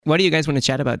What do you guys want to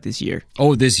chat about this year?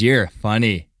 Oh, this year.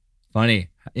 Funny.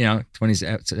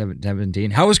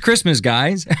 2017. How was Christmas,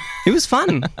 guys? It was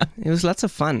fun. It was lots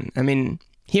of fun. I mean,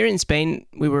 here in Spain,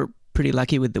 we were pretty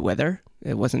lucky with the weather.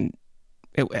 I wouldn't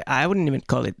even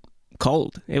call it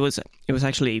cold. It was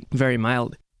actually very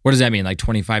mild. What does that mean? Like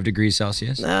 25 degrees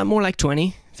Celsius? More like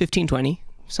 20, 15, 20,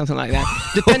 something like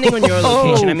that. Depending on your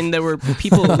location. I mean, there were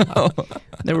people on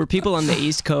the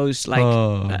East Coast,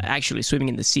 actually swimming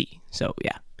in the sea. So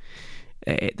yeah.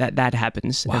 That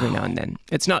happens every now and then.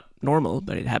 It's not normal,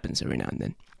 but it happens every now and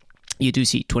then. You do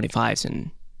see 25s and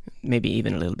maybe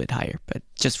even a little bit higher, but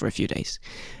just for a few days.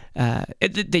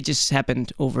 They just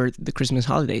happened over the Christmas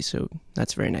holidays, so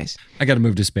that's very nice. I got to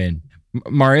move to Spain.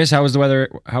 Marius, how was the weather?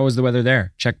 How was the weather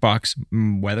there?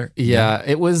 Checkbox weather. Yeah,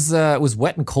 it was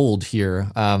wet and cold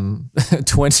here.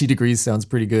 20 degrees sounds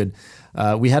pretty good.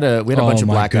 We had a bunch of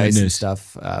black ice and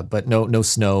stuff, but no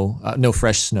snow, no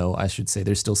fresh snow, I should say.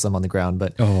 There's still some on the ground,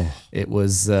 but it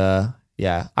was I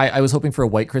was hoping for a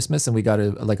white Christmas, and we got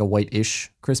a white-ish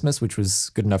Christmas, which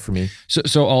was good enough for me.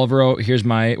 So Oliver, here's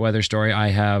my weather story. I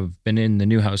have been in the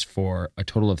new house for a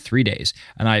total of 3 days,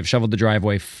 and I've shoveled the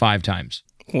driveway 5 times.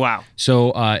 Wow.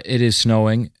 So it is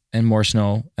snowing and more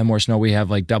snow and more snow. We have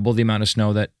like double the amount of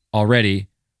snow that already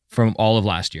from all of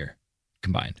last year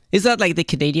combined. Is that like the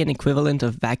Canadian equivalent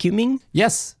of vacuuming?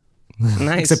 Yes.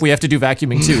 Nice. Except we have to do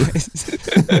vacuuming too.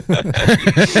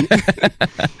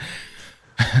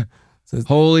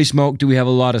 Holy smoke, do we have a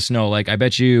lot of snow? Like I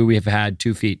bet you we have had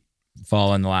 2 feet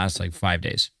fall in the last 5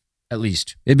 days. At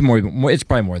least. It'd be more. It's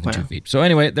probably more than 2 feet. So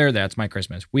anyway, that's my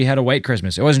Christmas. We had a white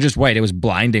Christmas. It wasn't just white, it was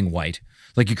blinding white.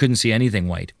 Like you couldn't see anything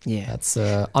white. Yeah. That's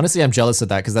honestly, I'm jealous of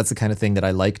that because that's the kind of thing that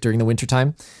I like during the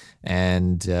wintertime.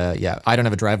 And I don't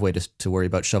have a driveway to worry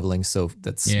about shoveling, so would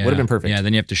have been perfect. Yeah,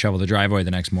 then you have to shovel the driveway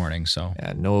the next morning. So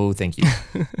no, thank you.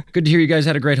 Good to hear you guys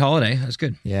had a great holiday. That's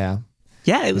good. Yeah.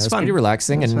 Yeah, it was fun. Pretty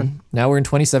relaxing, and fun. Now we're in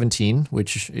 2017,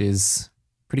 which is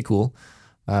pretty cool.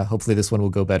 Hopefully this one will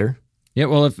go better. Yeah,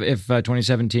 well, if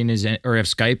 2017 is, or if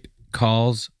Skype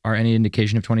calls are any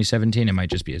indication of 2017, it might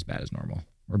just be as bad as normal,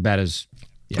 or bad as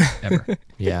ever.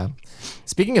 Yeah.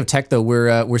 Speaking of tech, though,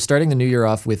 we're starting the new year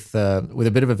off with a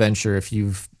bit of a venture. If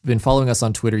you've been following us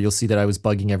on Twitter, you'll see that I was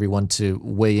bugging everyone to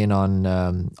weigh in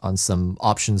on some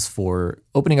options for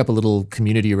opening up a little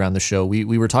community around the show.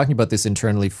 We were talking about this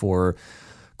internally for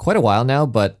quite a while now,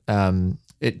 but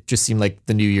it just seemed like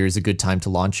the new year is a good time to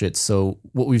launch it. So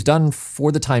what we've done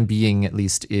for the time being, at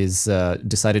least, is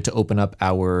decided to open up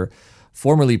our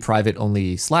formerly private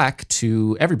only Slack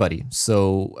to everybody.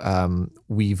 So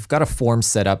we've got a form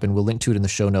set up, and we'll link to it in the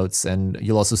show notes, and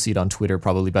you'll also see it on Twitter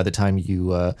probably by the time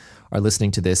you are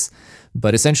listening to this.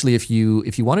 But essentially, if you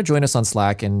want to join us on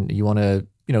Slack and you want to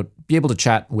be able to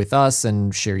chat with us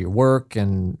and share your work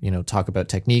and talk about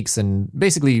techniques and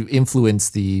basically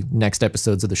influence the next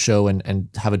episodes of the show and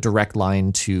have a direct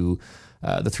line to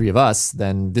the three of us,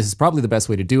 then this is probably the best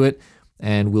way to do it.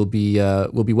 And we'll be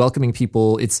welcoming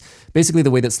people. It's basically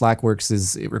the way that Slack works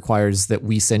is it requires that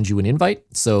we send you an invite.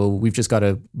 So we've just got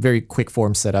a very quick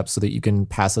form set up so that you can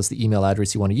pass us the email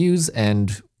address you want to use.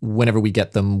 And whenever we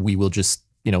get them, we will just,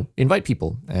 invite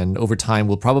people. And over time,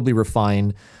 we'll probably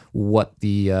refine what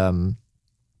the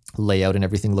layout and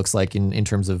everything looks like in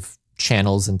terms of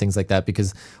channels and things like that.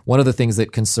 Because one of the things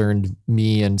that concerned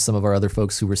me and some of our other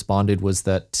folks who responded was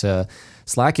that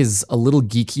Slack is a little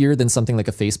geekier than something like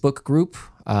a Facebook group.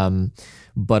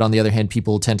 But on the other hand,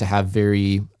 people tend to have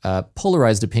very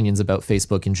polarized opinions about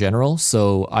Facebook in general.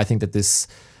 So I think that this,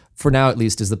 for now at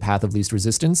least, is the path of least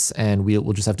resistance. And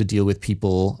we'll just have to deal with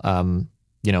people,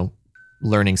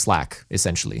 learning Slack,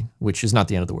 essentially, which is not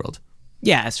the end of the world.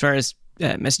 Yeah, as far as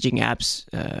messaging apps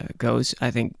goes, I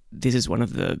think this is one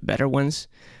of the better ones.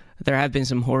 There have been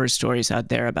some horror stories out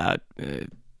there about,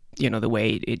 the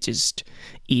way it just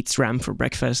eats RAM for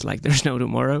breakfast like there's no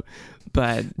tomorrow.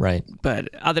 But right. But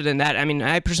other than that, I mean,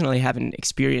 I personally haven't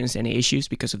experienced any issues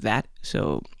because of that.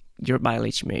 So your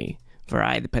mileage may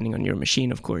vary depending on your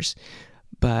machine, of course.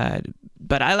 But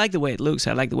I like the way it looks.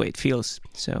 I like the way it feels.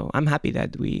 So I'm happy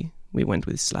that we went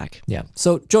with Slack. Yeah.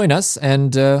 So join us,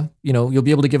 and you'll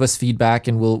be able to give us feedback,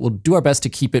 and we'll do our best to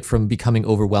keep it from becoming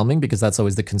overwhelming, because that's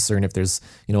always the concern. If there's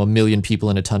a million people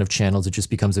and a ton of channels, it just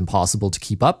becomes impossible to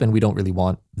keep up, and we don't really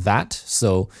want that.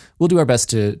 So we'll do our best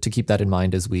to keep that in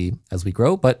mind as we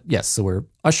grow. But yes, so we're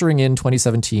ushering in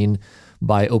 2017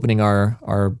 by opening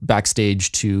our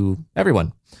backstage to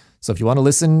everyone. So if you want to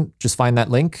listen, just find that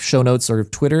link, show notes or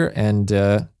Twitter, and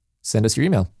send us your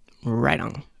email. Right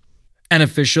on. And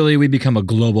officially, we become a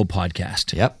global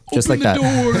podcast. Yep, just Open like the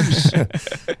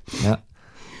that. Doors. Yeah.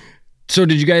 So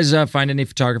did you guys find any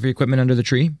photography equipment under the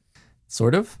tree?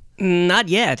 Sort of. Not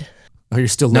yet. Oh, you're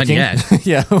still Not looking? yet.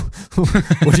 Yeah.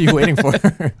 What are you waiting for?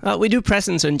 We do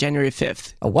presents on January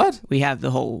 5th. A what? We have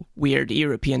the whole weird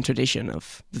European tradition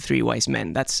of the three wise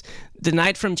men. That's the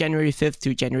night from January 5th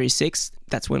to January 6th.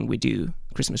 That's when we do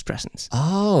Christmas presents.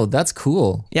 Oh, that's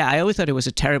cool. Yeah, I always thought it was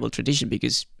a terrible tradition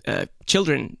because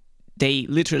children, they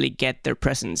literally get their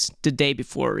presents the day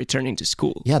before returning to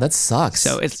school. Yeah, that sucks.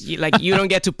 So it's like you don't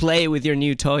get to play with your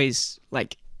new toys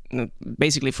like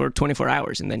basically for 24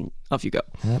 hours and then off you go.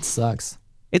 That sucks.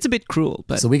 It's a bit cruel,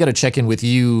 but So we got to check in with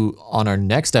you on our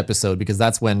next episode because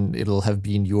that's when it'll have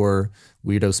been your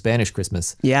weirdo Spanish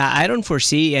Christmas. yeah, I don't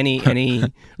foresee any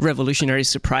revolutionary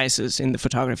surprises in the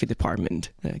photography department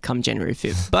come January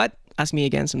 5th. But ask me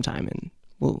again sometime and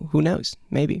well, who knows?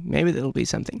 Maybe there'll be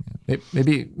something.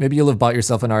 Maybe you'll have bought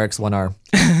yourself an RX-1R.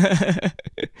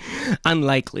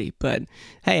 Unlikely, but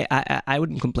hey, I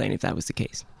wouldn't complain if that was the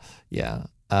case. Yeah.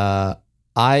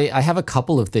 I have a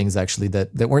couple of things actually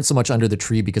that weren't so much under the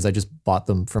tree because I just bought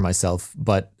them for myself.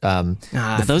 But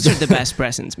Those are the best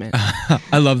presents, man.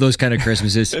 I love those kind of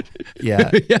Christmases.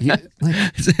 yeah,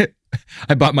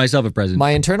 I bought myself a present.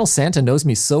 my internal Santa knows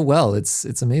me so well.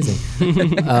 It's amazing.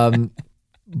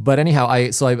 But anyhow,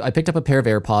 I picked up a pair of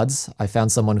AirPods. I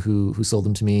found someone who sold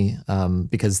them to me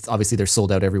because obviously they're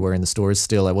sold out everywhere in the stores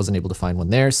still. I wasn't able to find one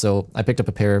there. So I picked up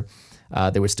a pair.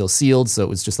 They were still sealed, so it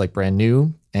was just like brand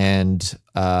new. And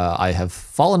I have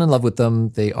fallen in love with them.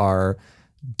 They are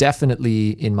definitely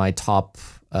in my top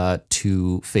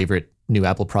 2 favorite new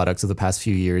Apple products of the past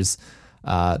few years.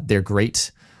 They're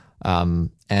great.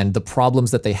 And the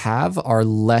problems that they have are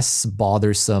less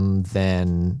bothersome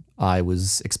than I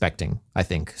was expecting, I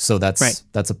think. So that's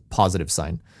a positive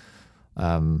sign.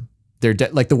 They're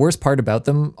like the worst part about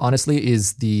them, honestly,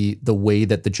 is the way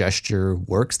that the gesture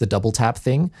works, the double tap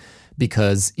thing,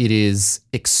 because it is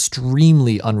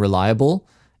extremely unreliable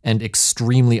and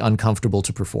extremely uncomfortable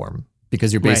to perform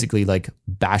because you're basically like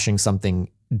bashing something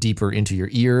deeper into your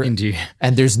ear.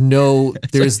 And there's no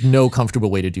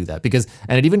comfortable way to do that because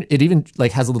it even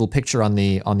like has a little picture on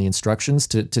the instructions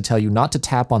to tell you not to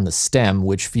tap on the stem,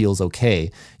 which feels okay.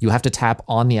 You have to tap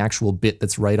on the actual bit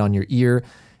that's right on your ear.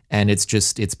 And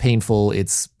it's painful,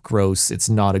 it's gross, it's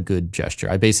not a good gesture.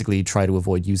 I basically try to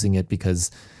avoid using it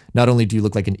because not only do you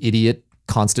look like an idiot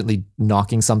constantly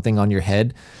knocking something on your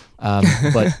head,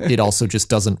 but it also just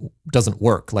doesn't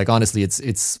work. Like honestly,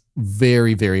 it's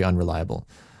very, very unreliable.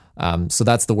 So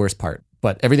that's the worst part.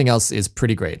 But everything else is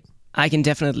pretty great. I can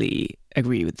definitely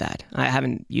agree with that. I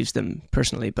haven't used them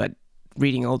personally, but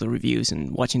reading all the reviews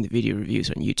and watching the video reviews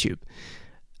on YouTube,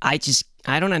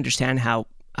 I don't understand how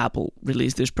Apple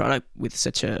released this product with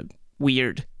such a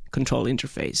weird control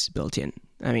interface built in.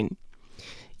 I mean,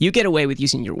 you get away with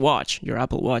using your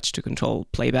Apple Watch to control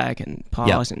playback and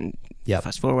pause and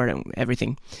fast forward and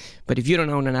everything. But if you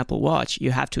don't own an Apple Watch, you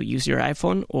have to use your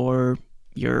iPhone or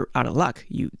you're out of luck.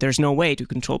 There's no way to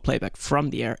control playback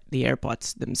from the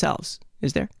AirPods themselves,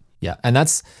 is there? Yeah, and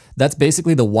that's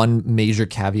basically the one major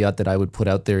caveat that I would put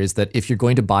out there is that if you're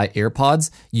going to buy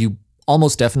AirPods, you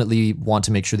almost definitely want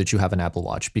to make sure that you have an Apple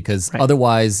Watch because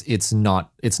otherwise it's not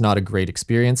a great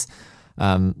experience.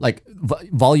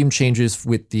 Volume changes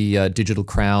with the digital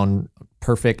crown,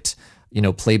 perfect.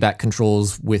 Playback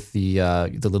controls with the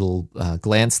little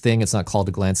glance thing. It's not called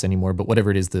a glance anymore, but whatever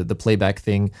it is, the playback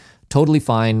thing, totally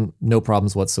fine, no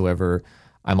problems whatsoever.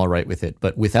 I'm all right with it.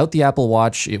 But without the Apple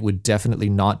Watch, it would definitely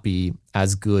not be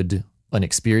as good an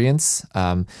experience.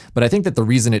 But I think that the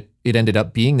reason it ended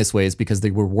up being this way is because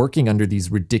they were working under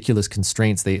these ridiculous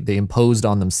constraints they imposed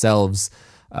on themselves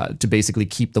to basically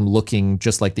keep them looking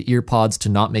just like the EarPods, to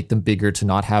not make them bigger, to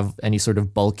not have any sort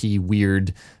of bulky,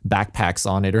 weird backpacks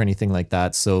on it or anything like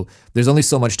that. So there's only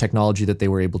so much technology that they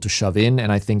were able to shove in.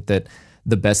 And I think that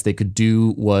the best they could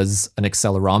do was an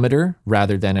accelerometer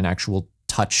rather than an actual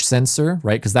touch sensor,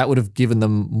 right? Because that would have given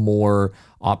them more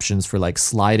options for like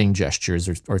sliding gestures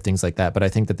or things like that. But I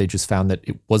think that they just found that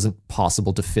it wasn't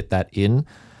possible to fit that in.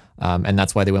 And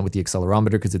that's why they went with the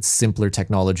accelerometer, because it's simpler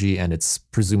technology and it's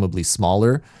presumably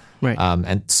smaller. Right.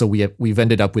 And so we've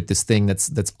ended up with this thing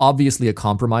that's obviously a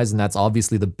compromise, and that's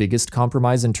obviously the biggest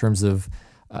compromise in terms of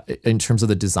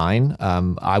the design.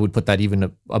 I would put that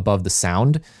even above the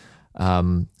sound.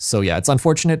 So yeah, it's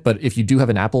unfortunate, but if you do have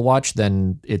an Apple Watch,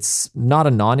 then it's not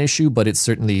a non-issue, but it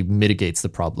certainly mitigates the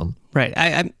problem. Right.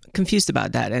 I'm confused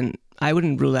about that, and I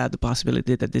wouldn't rule out the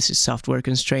possibility that this is software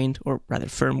constrained, or rather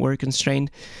firmware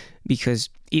constrained, because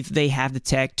if they have the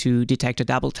tech to detect a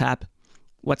double tap,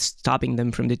 what's stopping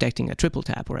them from detecting a triple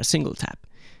tap or a single tap?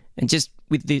 And just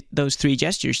with those three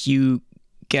gestures, you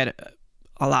get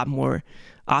a lot more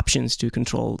options to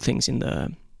control things in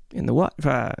the in the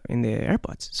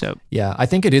AirPods. So yeah, I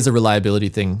think it is a reliability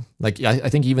thing. Like I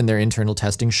think even their internal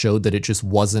testing showed that it just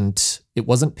wasn't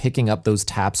picking up those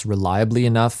taps reliably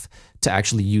enough to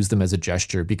actually use them as a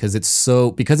gesture because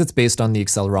it's based on the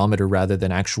accelerometer rather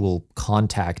than actual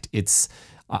contact.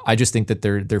 I just think that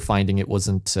they're finding it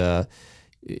wasn't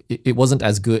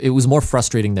as good. It was more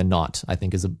frustrating than not, I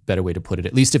think is a better way to put it.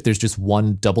 At least if there's just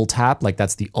one double tap, like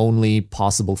that's the only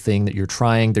possible thing that you're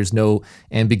trying. There's no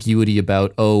ambiguity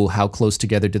about, oh, how close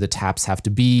together do the taps have to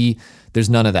be? There's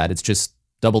none of that. It's just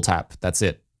double tap. That's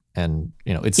it. And,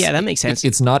 that makes sense.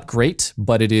 It's not great,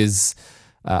 but it is,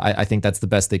 I think that's the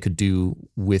best they could do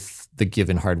with the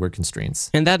given hardware constraints.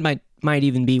 And that might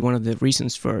even be one of the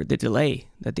reasons for the delay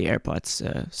that the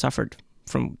AirPods suffered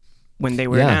from when they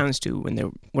were announced to when they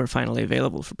were finally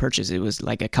available for purchase. It was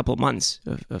like a couple months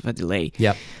of a delay.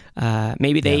 Yep.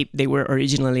 Maybe they were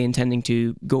originally intending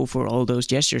to go for all those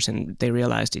gestures and they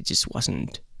realized it just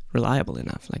wasn't reliable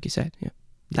enough, like you said. Yeah,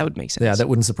 that would make sense. Yeah, that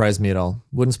wouldn't surprise me at all.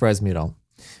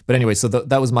 But anyway, so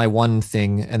that was my one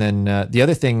thing. And then the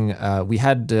other thing,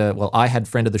 I had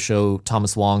friend of the show,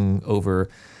 Thomas Wong, over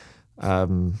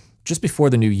just before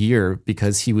the new year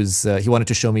because he wanted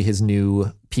to show me his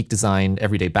new Peak Design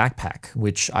everyday backpack,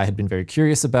 which I had been very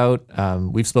curious about.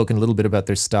 We've spoken a little bit about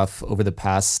their stuff over the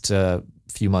past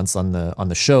few months on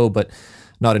the show, but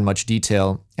not in much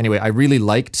detail. Anyway, I really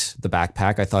liked the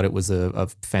backpack. I thought it was a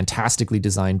fantastically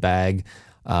designed bag.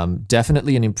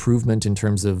 Definitely an improvement in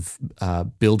terms of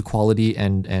build quality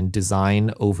and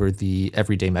design over the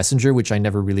Everyday Messenger, which I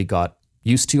never really got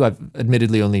used to. I've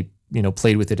admittedly only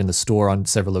played with it in the store on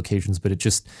several occasions, but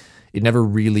it never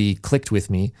really clicked with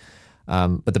me.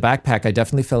 But the backpack I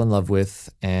definitely fell in love with.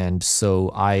 And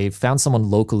so I found someone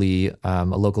locally, a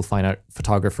local fine art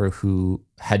photographer who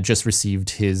had just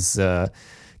received his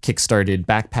kickstarted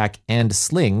backpack and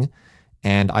sling.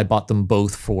 And I bought them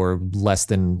both for less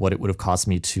than what it would have cost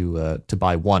me to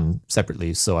buy one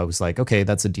separately. So I was like, okay,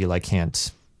 that's a deal I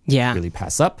can't really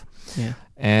pass up. Yeah.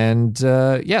 And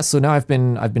so now I've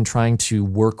been trying to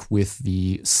work with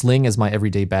the sling as my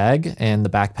everyday bag and the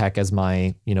backpack as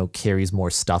my carries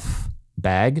more stuff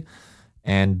bag,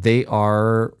 and they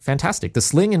are fantastic. The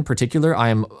sling in particular, I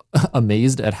am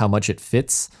amazed at how much it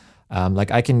fits.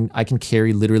 Like I can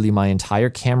carry literally my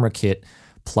entire camera kit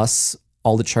plus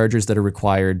all the chargers that are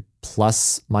required,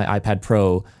 plus my iPad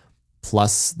Pro,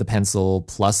 plus the pencil,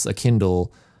 plus a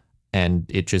Kindle, and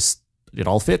it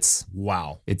all fits.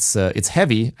 Wow. It's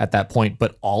heavy at that point,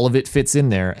 but all of it fits in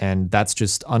there, and that's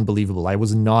just unbelievable. I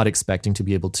was not expecting to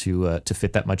be able to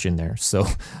fit that much in there. So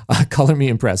color me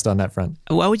impressed on that front.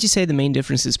 What would you say the main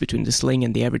differences between the Sling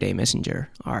and the Everyday Messenger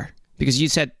are? Because you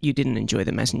said you didn't enjoy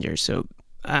the Messenger, so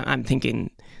I'm thinking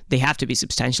they have to be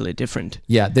substantially different.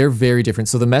 Yeah, they're very different.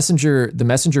 So the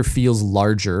messenger feels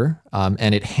larger,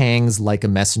 and it hangs like a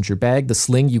messenger bag. The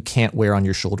sling you can't wear on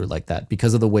your shoulder like that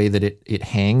because of the way that it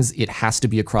hangs. It has to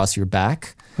be across your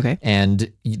back. Okay.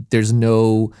 And there's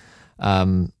no.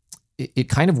 It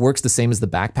kind of works the same as the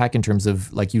backpack in terms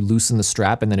of like you loosen the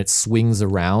strap and then it swings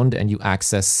around and you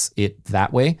access it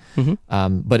that way.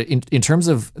 Mm-hmm. But in terms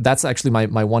of, that's actually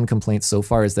my one complaint so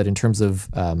far, is that in terms of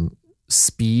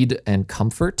speed and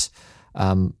comfort,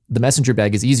 the messenger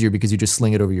bag is easier because you just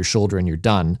sling it over your shoulder and you're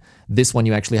done. This one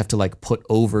you actually have to like put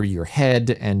over your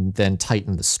head and then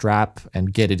tighten the strap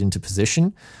and get it into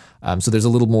position. So there's a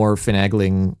little more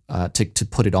finagling to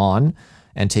put it on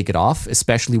and take it off,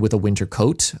 especially with a winter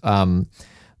coat.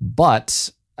 But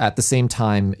at the same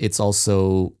time, it's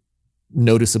also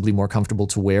noticeably more comfortable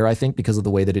to wear, I think, because of the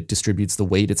way that it distributes the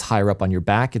weight. It's higher up on your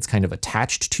back. It's kind of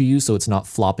attached to you, so it's not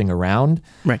flopping around,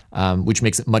 right? Which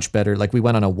makes it much better. Like we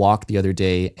went on a walk the other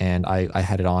day and I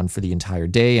had it on for the entire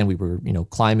day, and we were,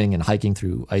 climbing and hiking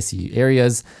through icy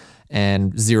areas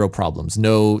and zero problems.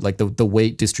 No, like the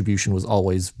weight distribution was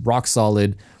always rock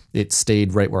solid. It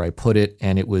stayed right where I put it,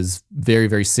 and it was very,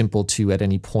 very simple to, at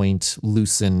any point,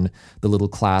 loosen the little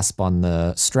clasp on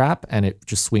the strap, and it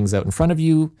just swings out in front of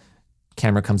you.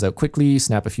 Camera comes out quickly,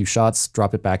 snap a few shots,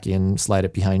 drop it back in, slide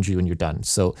it behind you, and you're done.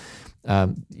 So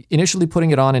initially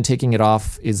putting it on and taking it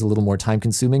off is a little more time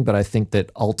consuming, but I think that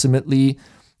ultimately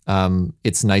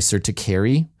it's nicer to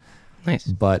carry. Nice.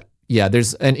 But yeah,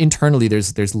 internally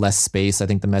there's less space. I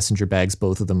think the messenger bags,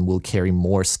 both of them, will carry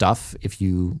more stuff if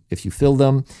you fill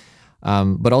them.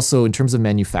 But also in terms of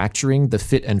manufacturing, the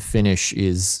fit and finish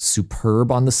is superb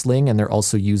on the sling, and they're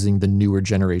also using the newer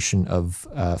generation of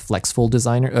FlexFold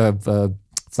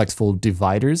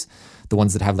dividers, the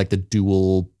ones that have like the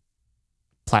dual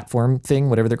platform thing,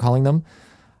 whatever they're calling them.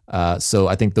 So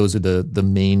I think those are the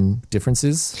main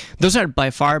differences. Those are by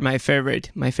far my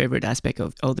favorite aspect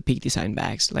of all the Peak Design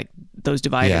bags. Like those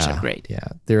dividers are great. Yeah,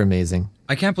 they're amazing.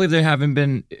 I can't believe they haven't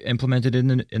been implemented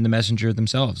in the Messenger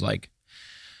themselves. Like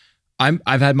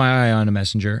I've had my eye on a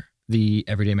Messenger, the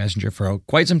Everyday Messenger, for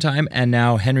quite some time, and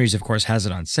now Henry's of course has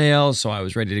it on sale, so I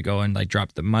was ready to go and like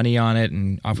drop the money on it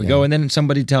and off we go. And then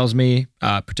somebody tells me,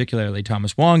 particularly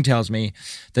Thomas Wong tells me,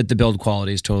 that the build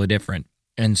quality is totally different.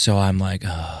 And so I'm like,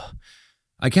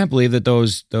 I can't believe that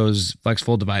those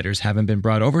FlexFold dividers haven't been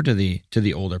brought over to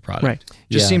the older product. Right.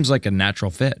 Just seems like a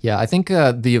natural fit. Yeah, I think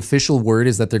the official word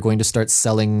is that they're going to start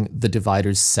selling the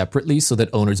dividers separately so that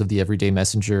owners of the Everyday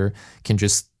Messenger can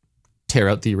just tear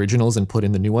out the originals and put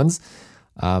in the new ones.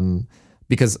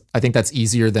 Because I think that's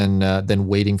easier than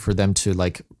waiting for them to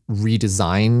like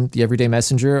redesign the Everyday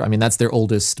Messenger. I mean, that's their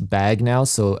oldest bag now,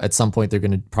 so at some point they're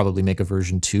going to probably make a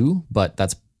version 2, but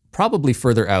that's probably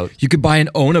further out. You could buy an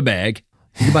Ona bag.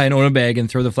 You could buy an Ona bag and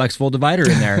throw the FlexFold divider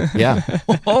in there. Yeah.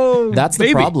 Oh, that's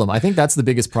the problem. I think that's the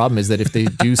biggest problem, is that if they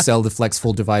do sell the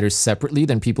FlexFold dividers separately,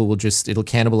 then people will it'll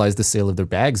cannibalize the sale of their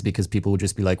bags, because people will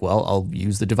just be like, well, I'll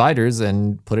use the dividers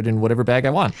and put it in whatever bag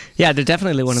I want. Yeah, they're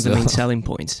definitely one of the main selling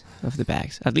points of the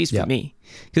bags, at least for me.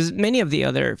 Because many of the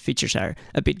other features are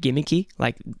a bit gimmicky,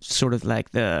 like sort of like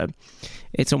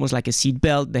it's almost like a seat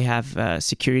belt. They have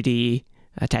security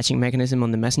attaching mechanism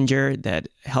on the Messenger that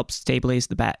helps stabilize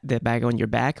the bag on your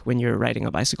back when you're riding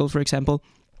a bicycle, for example.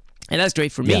 And that's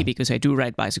great for me because I do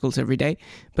ride bicycles every day.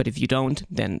 But if you don't,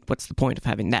 then what's the point of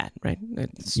having that, right?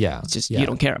 It's just you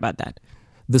don't care about that.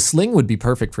 The sling would be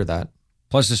perfect for that.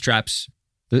 Plus the straps,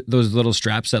 those little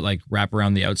straps that like wrap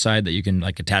around the outside that you can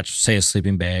like attach, say, a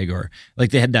sleeping bag, or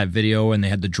like they had that video and they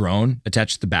had the drone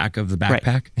attached to the back of the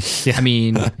backpack. Right. Yeah.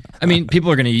 I mean, people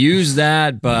are going to use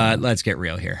that, but let's get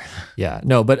real here. Yeah,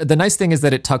 no, but the nice thing is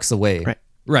that it tucks away.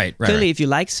 Right. Clearly, if you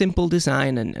like simple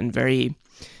design and very,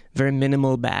 very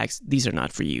minimal bags, these are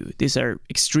not for you. These are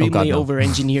extremely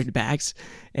over-engineered bags,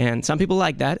 and some people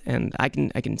like that, and I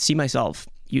can see myself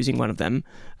using one of them,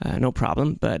 no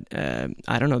problem. But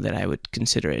I don't know that I would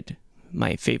consider it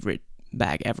my favorite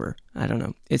bag ever. I don't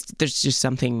know. There's just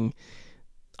something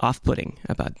off-putting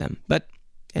about them. But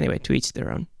anyway, to each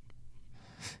their own.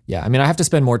 Yeah, I mean, I have to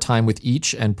spend more time with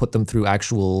each and put them through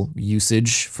actual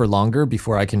usage for longer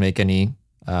before I can make any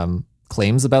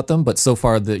claims about them. But so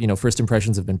far, the first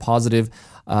impressions have been positive.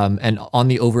 And on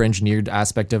the over-engineered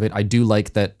aspect of it, I do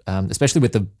like that, especially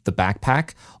with the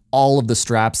backpack, all of the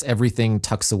straps, everything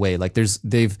tucks away. Like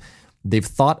they've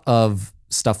thought of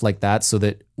stuff like that so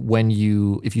that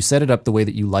if you set it up the way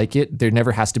that you like it, there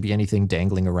never has to be anything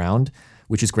dangling around,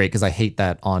 which is great, because I hate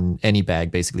that on any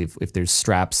bag. Basically, if there's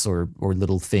straps or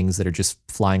little things that are just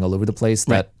flying all over the place,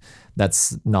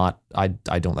 that's not, I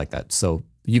don't like that. So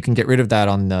you can get rid of that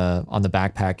on the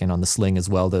backpack and on the sling as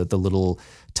well. The little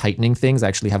tightening things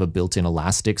actually have a built-in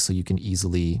elastic, so you can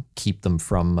easily keep them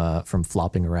from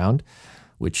flopping around,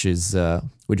 which is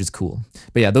cool.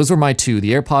 But yeah, those were my two.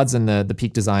 The AirPods and the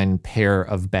Peak Design pair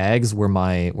of bags were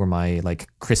my like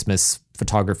Christmas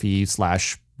photography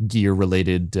 / gear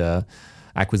related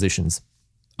acquisitions.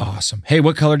 Awesome. Hey,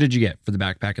 what color did you get for the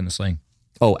backpack and the sling?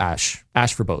 Oh, ash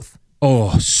for both.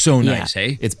 Oh, so nice,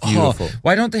 hey? It's beautiful.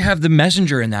 Why don't they have the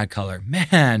Messenger in that color?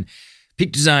 Man,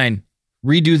 Peak Design,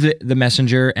 redo the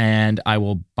Messenger and I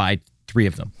will buy 3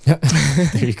 of them. There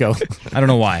you go. I don't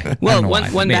know why. Well,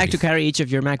 one bag to carry each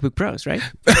of your MacBook Pros, right?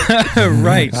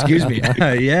 Right, excuse me.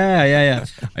 Yeah.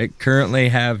 I currently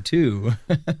have 2.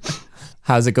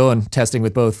 How's it going, testing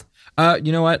with both?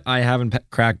 You know what? I haven't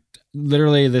cracked.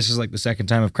 Literally, this is like the second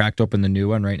time I've cracked open the new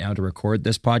one right now to record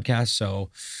this podcast. So,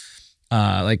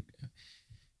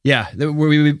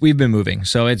 we've been moving.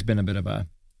 So it's been a bit of a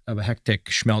hectic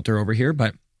schmelter over here.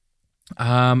 But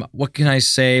what can I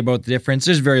say about the difference?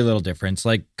 There's very little difference,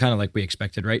 kind of like we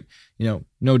expected, right?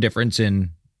 No difference in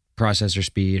processor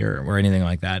speed or anything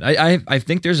like that. I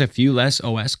think there's a few less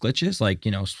OS glitches, like,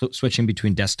 switching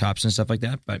between desktops and stuff like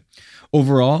that. But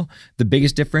overall, the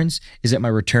biggest difference is that my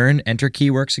return enter key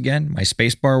works again, my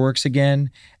spacebar works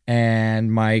again,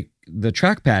 and the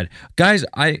trackpad. Guys,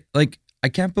 I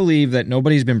can't believe that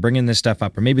nobody's been bringing this stuff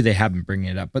up, or maybe they have been bringing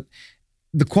it up, but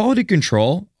the quality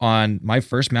control on my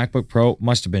first MacBook Pro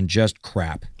must have been just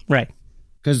crap. Right.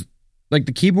 Because the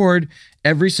keyboard,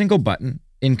 every single button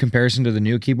in comparison to the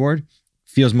new keyboard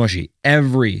feels mushy.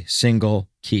 Every single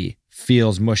key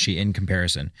feels mushy in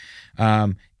comparison.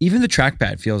 Even the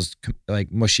trackpad feels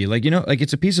mushy.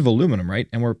 It's a piece of aluminum, right?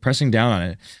 And we're pressing down on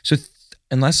it. So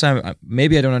unless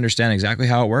maybe I don't understand exactly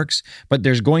how it works, but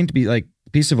there's going to be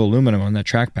piece of aluminum on that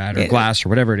trackpad or glass or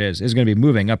whatever it is going to be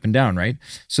moving up and down, right?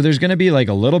 So there's going to be like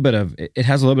a little bit of, it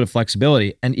has a little bit of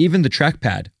flexibility, and even the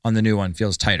trackpad on the new one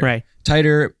feels tighter. Right.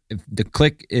 Tighter. The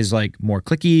click is like more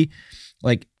clicky.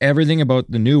 Like everything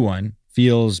about the new one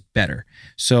feels better.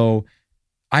 So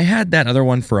I had that other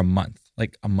one for a month.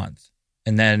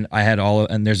 And then I had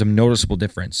and there's a noticeable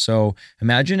difference. So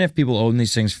imagine if people own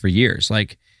these things for years.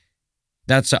 Like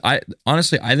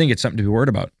honestly, I think it's something to be worried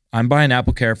about. I'm buying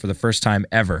AppleCare for the first time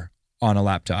ever on a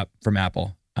laptop from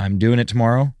Apple. I'm doing it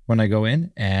tomorrow when I go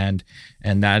in, and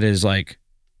that is like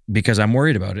because I'm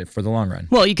worried about it for the long run.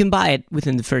 Well, you can buy it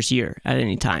within the first year at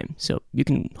any time, so you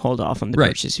can hold off on the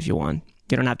purchase if you want.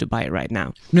 You don't have to buy it right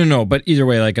now. No, but either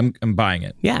way, like I'm buying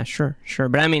it. Yeah, sure.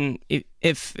 But I mean,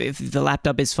 if the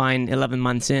laptop is fine 11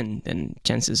 months in, then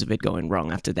chances of it going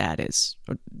wrong after that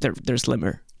they're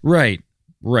slimmer. Right.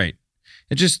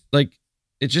 It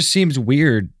just seems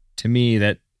weird to me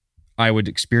that I would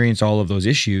experience all of those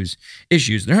issues.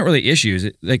 They're not really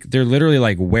issues. They're literally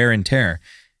like wear and tear.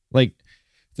 Like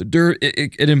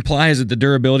it implies that the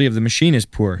durability of the machine is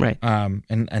poor. Right.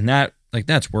 And that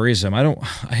that's worrisome. I don't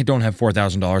have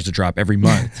 $4,000 to drop every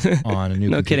month on a new.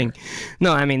 No computer. kidding.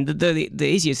 No, I mean the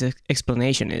easiest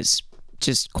explanation is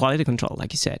just quality control,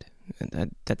 like you said.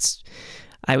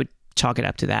 I would chalk it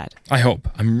up to that. I hope.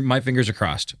 My fingers are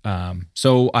crossed.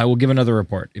 So I will give another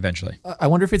report eventually. I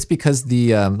wonder if it's because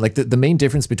the main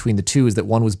difference between the two is that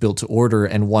one was built to order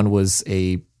and one was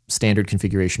a standard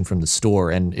configuration from the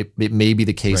store. And it may be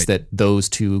the case that those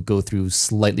two go through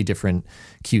slightly different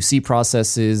QC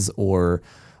processes or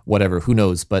whatever. Who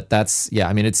knows? But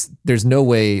there's no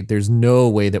way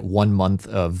that 1 month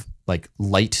of like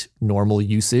light normal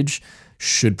usage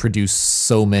should produce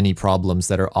so many problems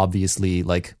that are obviously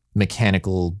like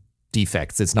mechanical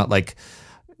defects. It's not like,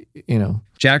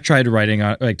 Jack tried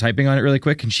typing on it really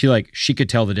quick, and she could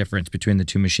tell the difference between the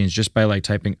two machines just by like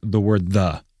typing the word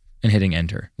 "the" and hitting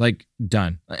enter. Like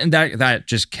done. And that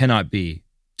just cannot be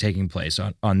taking place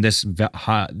on this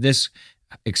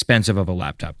expensive of a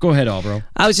laptop. Go ahead, Alvaro.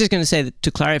 I was just going to say that,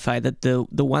 to clarify, that the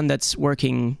one that's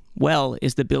working well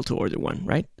is the built to order one,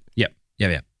 right?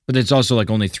 Yeah. But it's also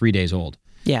like only 3 days old.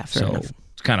 Yeah, fair enough.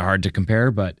 It's kind of hard to compare,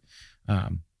 but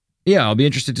I'll be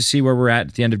interested to see where we're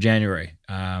at the end of January.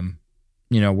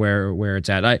 Where it's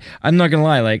at. I'm not gonna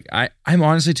lie, like I'm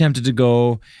honestly tempted to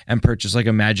go and purchase like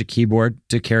a Magic Keyboard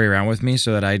to carry around with me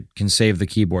so that I can save the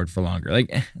keyboard for longer.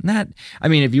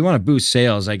 If you want to boost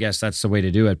sales, I guess that's the way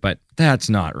to do it, but that's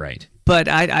not right. But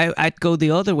I'd go the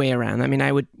other way around. I mean,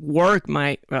 I would work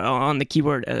my on the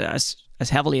keyboard as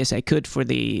heavily as I could for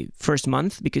the first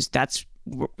month, because that's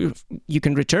you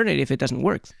can return it if it doesn't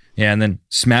work. Yeah, and then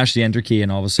smash the enter key,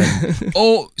 and all of a sudden,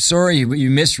 oh, sorry, you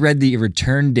misread the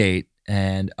return date.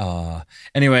 And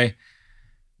anyway,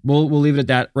 we'll leave it at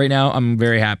that. Right now, I'm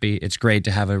very happy. It's great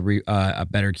to have a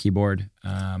better keyboard,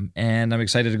 and I'm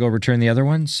excited to go return the other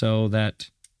one so that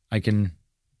I can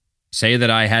say that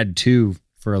I had two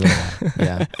for a little while.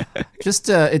 Yeah, just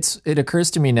it occurs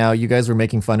to me now. You guys were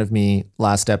making fun of me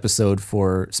last episode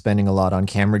for spending a lot on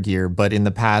camera gear, but in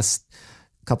the past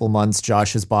couple months,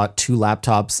 Josh has bought 2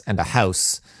 laptops and a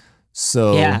house.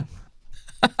 So yeah.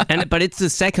 But it's the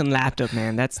second laptop,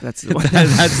 man. That's the one.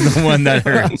 That's the one that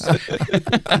hurts.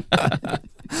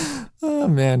 Oh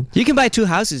man, you can buy 2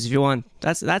 houses if you want.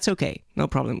 That's okay. No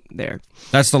problem there.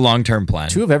 That's the long-term plan.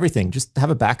 2 of everything. Just have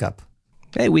a backup.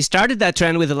 Hey, we started that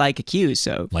trend with a Leica Q,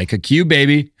 so Leica Q,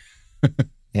 baby.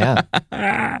 Yeah.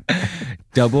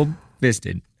 Double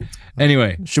fisted.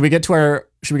 Anyway, should we get to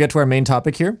our main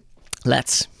topic here?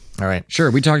 Let's. All right. Sure.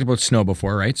 We talked about snow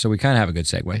before, right? So we kind of have a good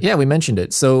segue. Yeah, we mentioned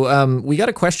it. So we got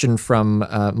a question from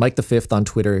Mike the Fifth on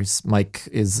Twitter. Mike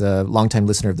is a longtime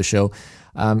listener of the show.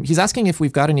 He's asking if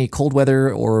we've got any cold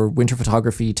weather or winter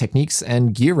photography techniques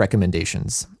and gear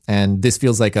recommendations. And this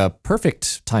feels like a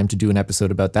perfect time to do an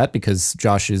episode about that because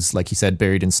Josh is, like he said,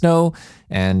 buried in snow.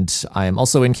 And I am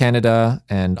also in Canada.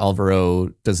 And Alvaro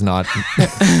does not...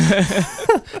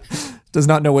 does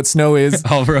not know what snow is.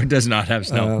 Alvaro does not have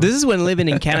snow. This is when living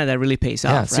in Canada really pays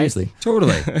off, right? Seriously.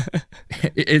 Totally.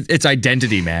 It's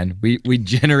identity, man. We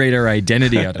generate our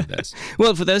identity out of this.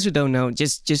 Well, for those who don't know,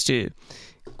 just to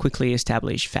quickly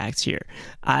establish facts here,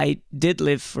 I did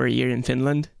live for a year in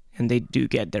Finland, and they do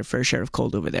get their fair share of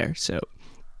cold over there. So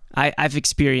I've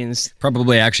experienced...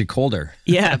 Probably actually colder.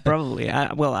 Yeah, probably.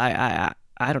 I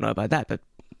don't know about that, but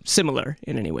similar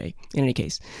in any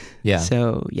case. Yeah.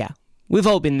 So, yeah. We've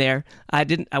all been there. I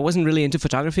wasn't really into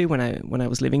photography when I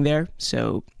was living there,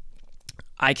 so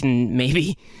I can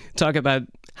maybe talk about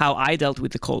how I dealt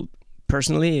with the cold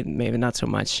personally. Maybe not so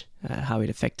much how it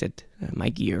affected my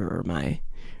gear or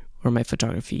my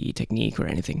photography technique or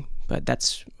anything. but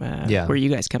that's where you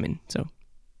guys come in. So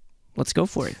let's go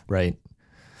for it. Right.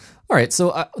 All right.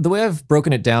 So the way I've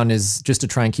broken it down is just to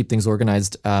try and keep things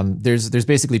organized. There's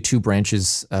basically two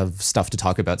branches of stuff to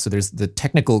talk about. So there's the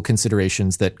technical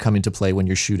considerations that come into play when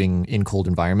you're shooting in cold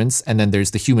environments, and then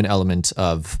there's the human element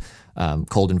of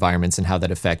cold environments and how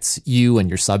that affects you and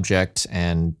your subject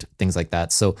and things like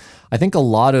that. So I think a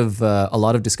lot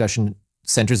of discussion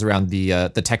centers around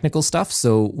the technical stuff.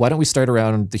 So why don't we start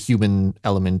around the human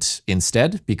element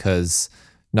instead? Because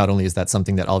not only is that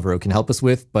something that Alvaro can help us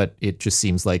with, but it just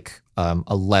seems like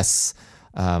a less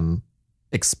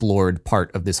explored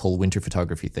part of this whole winter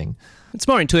photography thing. It's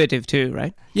more intuitive too,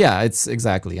 right? Yeah, it's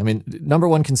exactly. I mean, number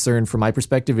one concern from my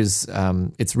perspective is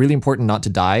it's really important not to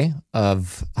die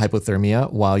of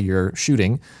hypothermia while you're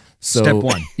shooting. So, Step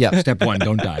one. Yeah. Step one,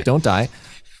 don't die. Don't die.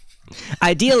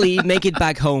 Ideally, make it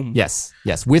back home. Yes,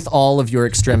 with all of your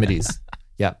extremities.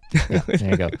 Yeah, there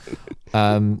you go.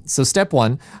 So step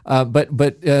one, but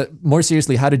more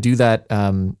seriously, how to do that?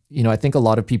 I think a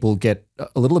lot of people get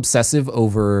a little obsessive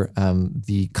over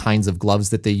the kinds of gloves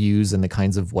that they use and the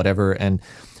kinds of whatever. And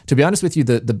to be honest with you,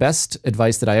 the best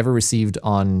advice that I ever received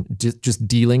on just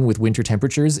dealing with winter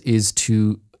temperatures is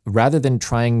to, rather than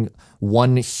trying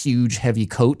one huge heavy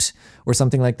coat or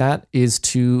something like that, is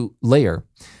to layer,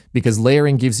 because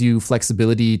layering gives you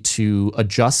flexibility to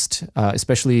adjust,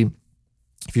 especially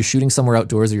if you're shooting somewhere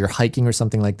outdoors or you're hiking or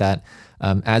something like that.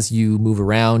 As you move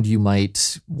around, you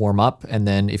might warm up. And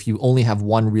then if you only have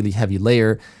one really heavy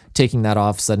layer, taking that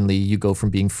off, suddenly you go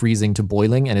from being freezing to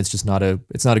boiling, and it's just not a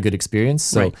good experience.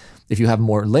 So Right. If you have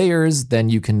more layers, then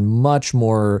you can much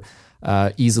more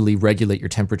easily regulate your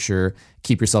temperature,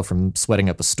 keep yourself from sweating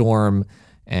up a storm,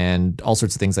 and all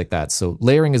sorts of things like that. So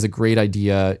layering is a great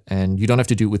idea, and you don't have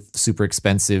to do it with super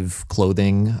expensive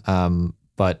clothing.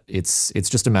 But it's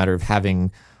just a matter of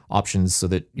having options so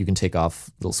that you can take off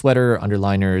a little sweater,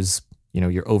 underliners,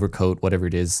 your overcoat, whatever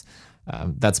it is.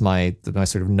 That's my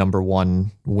sort of number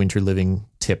one winter living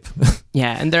tip.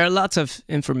 Yeah, and there are lots of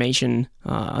information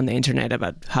on the internet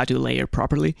about how to layer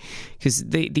properly, because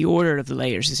the order of the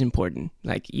layers is important.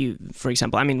 Like for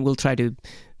example, we'll try to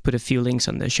put a few links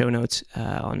on the show notes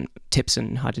on tips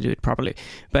on how to do it properly.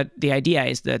 But the idea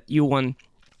is that you want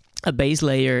a base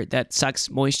layer that sucks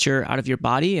moisture out of your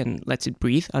body and lets it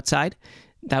breathe outside.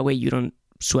 That way you don't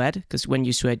sweat, because when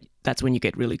you sweat, that's when you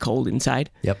get really cold inside.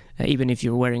 Yep. Even if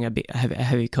you're wearing a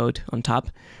heavy coat on top.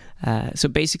 So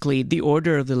basically, the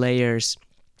order of the layers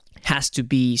has to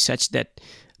be such that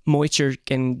moisture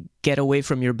can get away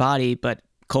from your body, but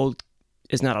cold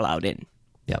is not allowed in.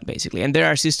 Yeah, basically. And there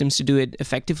are systems to do it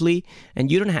effectively,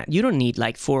 and you don't need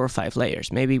like 4 or 5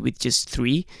 layers. Maybe with just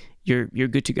 3, you're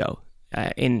good to go.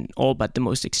 In all but the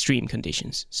most extreme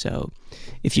conditions. So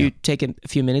if you take a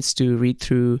few minutes to read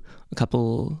through a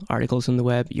couple articles on the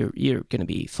web, you're going to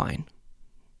be fine.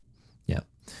 Yeah.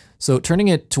 So turning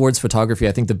it towards photography,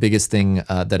 I think the biggest thing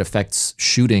that affects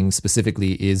shooting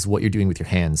specifically is what you're doing with your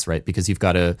hands, right? Because you've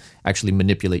got to actually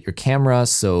manipulate your camera.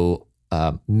 So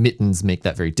mittens make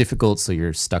that very difficult. So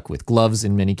you're stuck with gloves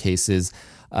in many cases.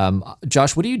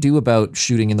 Josh, what do you do about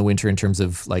shooting in the winter in terms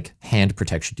of like hand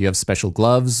protection? Do you have special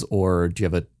gloves, or do you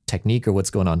have a technique, or what's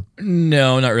going on?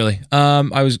 No, not really.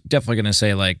 I was definitely going to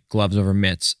say like gloves over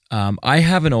mitts. I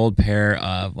have an old pair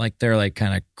of they're like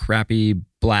kind of crappy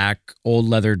black old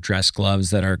leather dress gloves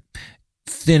that are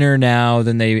thinner now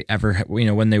than they ever,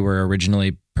 when they were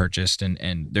originally purchased,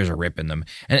 and there's a rip in them.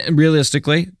 And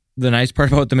realistically, the nice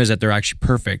part about them is that they're actually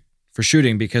perfect for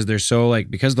shooting, because they're so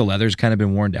because the leather's kind of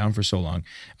been worn down for so long.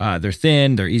 They're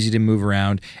thin, they're easy to move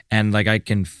around, and I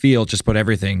can feel just about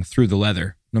everything through the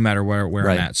leather, no matter where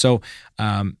Right. I'm at. So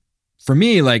for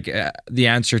me, the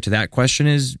answer to that question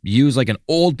is use an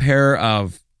old pair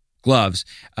of gloves.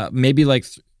 Maybe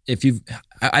if you've,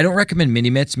 I don't recommend mini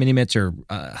mitts. Mini mitts are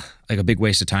a big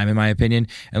waste of time, in my opinion,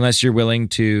 unless you're willing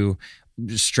to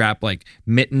strap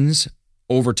mittens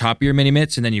over top of your mini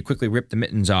mitts, and then you quickly rip the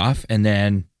mittens off and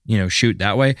then shoot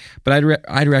that way. But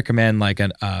I'd recommend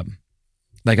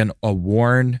a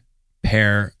worn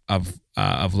pair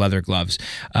of leather gloves.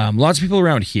 Lots of people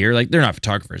around here, they're not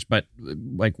photographers, but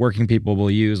working people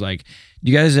will use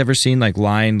you guys ever seen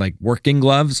lined working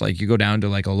gloves? You go down to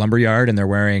a lumber yard and they're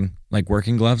wearing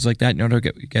working gloves like that.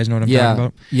 You guys know what I'm talking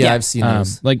about? Yeah, I've seen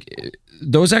those.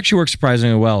 Those actually work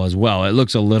surprisingly well as well. It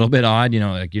looks a little bit odd, you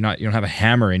don't have a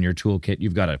hammer in your toolkit.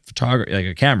 You've got a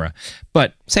a camera,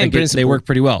 but Same principle. They work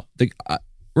pretty well.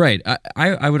 Right.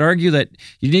 I would argue that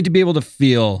you need to be able to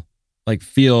feel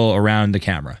around the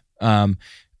camera.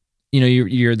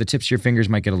 The tips of your fingers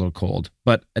might get a little cold,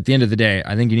 but at the end of the day,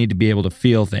 I think you need to be able to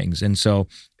feel things. And so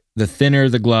the thinner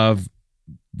the glove,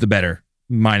 the better.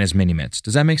 minus mini mitts.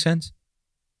 Does that make sense?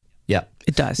 Yeah.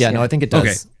 It does. Yeah, no, I think it does.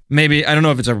 Okay. Maybe, I don't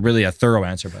know if it's really a thorough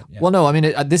answer, but yeah. Well, no, I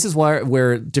mean, this is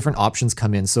where different options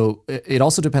come in. So it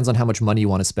also depends on how much money you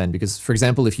want to spend. Because, for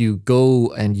example, if you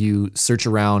go and you search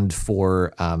around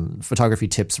for photography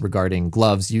tips regarding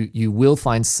gloves, you will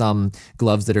find some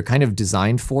gloves that are kind of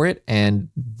designed for it. And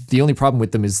the only problem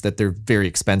with them is that they're very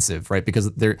expensive, right?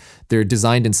 Because they're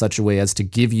designed in such a way as to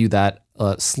give you that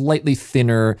slightly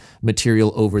thinner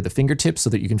material over the fingertips so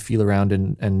that you can feel around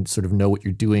and sort of know what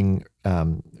you're doing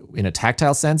in a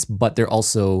tactile sense, but they're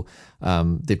also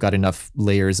they've got enough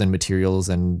layers and materials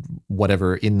and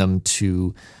whatever in them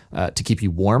to keep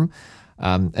you warm.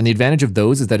 And the advantage of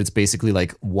those is that it's basically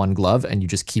like one glove and you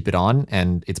just keep it on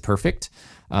and it's perfect.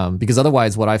 Because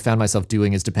otherwise, what I found myself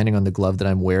doing is, depending on the glove that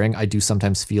I'm wearing, I do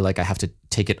sometimes feel like I have to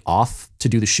take it off to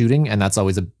do the shooting, and that's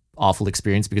always a awful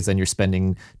experience because then you're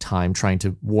spending time trying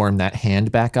to warm that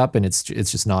hand back up, and it's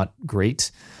just not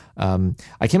great.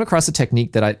 I came across a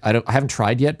technique that I haven't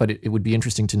tried yet, but it would be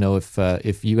interesting to know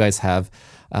if you guys have.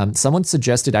 Someone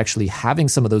suggested actually having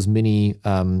some of those mini,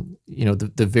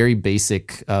 the very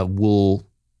basic wool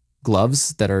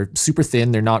gloves that are super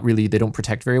thin. They don't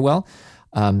protect very well.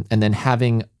 And then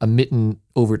having a mitten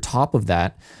over top of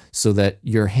that so that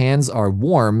your hands are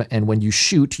warm, and when you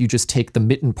shoot, you just take the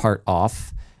mitten part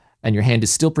off and your hand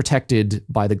is still protected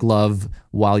by the glove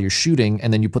while you're shooting,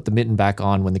 and then you put the mitten back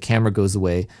on when the camera goes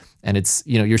away. And it's,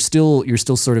 you're still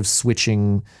sort of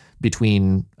switching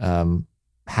between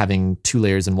having two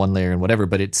layers and one layer and whatever,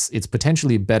 but it's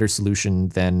potentially a better solution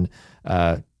than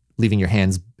leaving your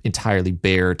hands entirely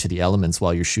bare to the elements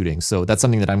while you're shooting. So that's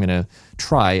something that I'm going to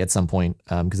try at some point,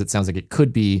 because it sounds like it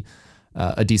could be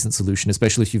a decent solution,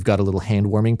 especially if you've got a little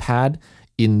hand warming pad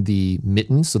in the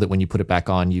mitten so that when you put it back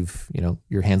on,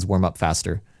 your hands warm up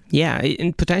faster. Yeah,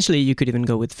 and potentially you could even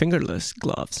go with fingerless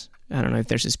gloves. I don't know if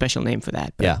there's a special name for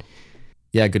that. But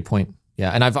Yeah, good point.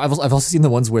 Yeah, and I've also seen the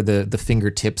ones where the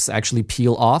fingertips actually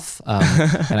peel off,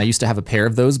 and I used to have a pair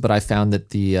of those, but I found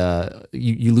that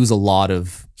you lose a lot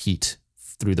of heat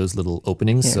through those little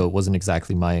openings, so it wasn't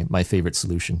exactly my favorite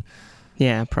solution.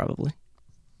 Yeah, probably.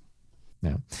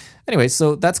 Yeah. Anyway,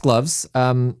 so that's gloves.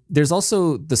 There's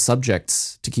also the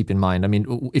subjects to keep in mind. I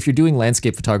mean, if you're doing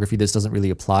landscape photography, this doesn't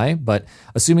really apply, but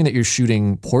assuming that you're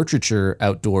shooting portraiture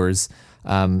outdoors,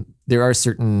 there are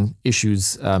certain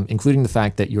issues, including the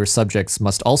fact that your subjects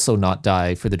must also not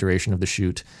die for the duration of the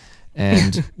shoot.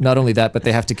 And not only that, but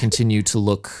they have to continue to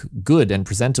look good and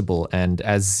presentable. And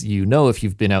as you know, if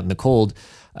you've been out in the cold,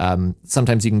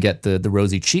 sometimes you can get the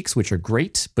rosy cheeks, which are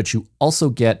great, but you also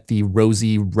get the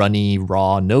rosy, runny,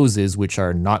 raw noses, which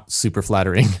are not super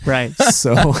flattering. Right.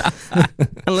 So,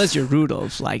 unless you're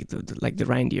Rudolph, like the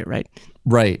reindeer, right?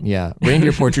 Right. Yeah.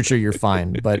 Reindeer portraiture, you're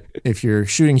fine, but if you're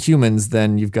shooting humans,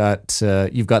 then you've got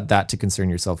that to concern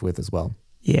yourself with as well.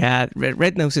 Yeah,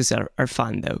 red noses are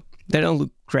fun though. They don't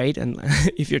look great, and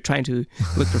if you're trying to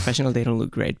look professional, they don't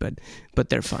look great, but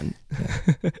they're fun.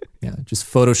 Yeah, just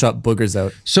Photoshop boogers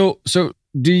out. So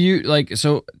do you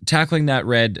tackling that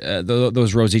red,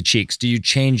 those rosy cheeks? Do you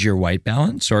change your white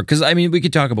balance, or because I mean we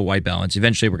could talk about white balance.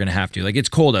 Eventually, we're going to have to. Like, it's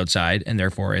cold outside, and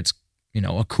therefore it's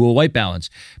a cool white balance.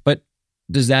 But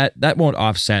does that won't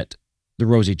offset the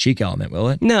rosy cheek element, will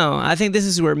it? No, I think this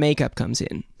is where makeup comes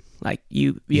in. Like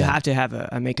you have to have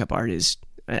a makeup artist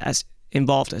as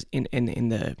involved in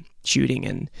the shooting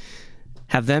and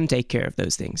have them take care of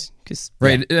those things.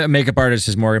 Right, a makeup artist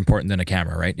is more important than a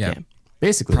camera, right? Yeah.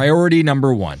 Basically. Priority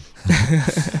number one.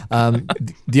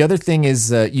 The other thing is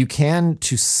you can,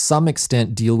 to some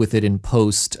extent, deal with it in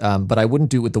post, but I wouldn't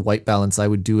do it with the white balance. I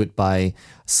would do it by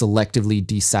selectively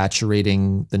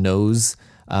desaturating the nose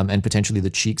and potentially the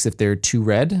cheeks if they're too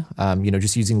red.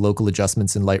 Just using local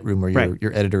adjustments in Lightroom or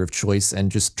your editor of choice,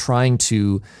 and just trying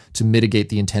to mitigate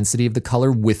the intensity of the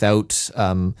color without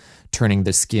turning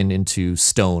the skin into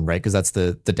stone, right? Because that's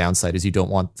the downside, is you don't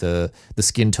want the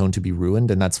skin tone to be ruined,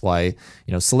 and that's why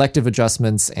selective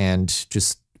adjustments, and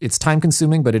just it's time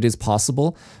consuming, but it is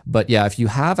possible. But yeah, if you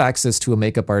have access to a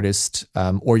makeup artist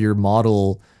or your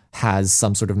model has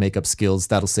some sort of makeup skills,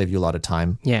 that'll save you a lot of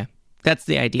time. Yeah. That's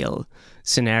the ideal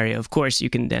scenario. Of course, you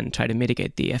can then try to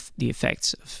mitigate the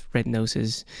effects of red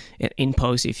noses in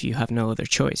post if you have no other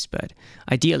choice. But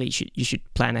ideally, you should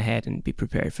plan ahead and be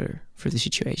prepared for the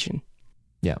situation.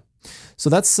 Yeah. So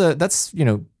that's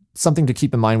something to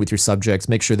keep in mind with your subjects.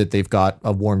 Make sure that they've got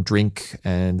a warm drink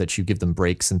and that you give them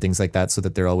breaks and things like that, so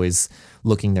that they're always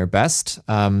looking their best.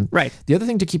 Right. The other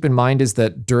thing to keep in mind is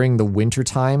that during the winter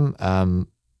time,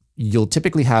 you'll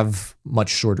typically have much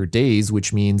shorter days,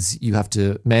 which means you have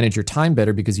to manage your time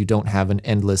better because you don't have an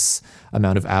endless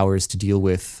amount of hours to deal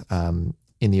with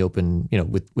in the open,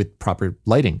 with proper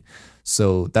lighting.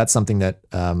 So that's something that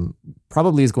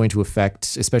probably is going to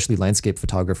affect, especially landscape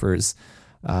photographers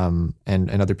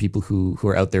and other people who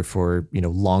are out there for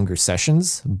longer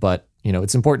sessions. But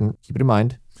it's important. Keep it in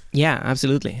mind. Yeah,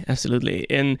 absolutely.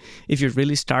 And if you're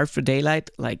really starved for daylight,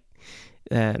 like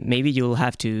maybe you'll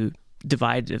have to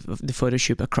divide the photo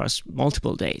shoot across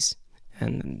multiple days,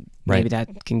 and maybe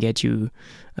that can get you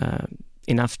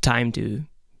enough time to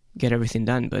get everything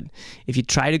done. But if you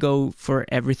try to go for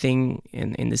everything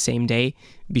in the same day,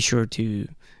 be sure to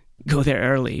go there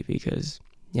early, because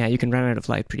you can run out of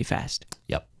light pretty fast.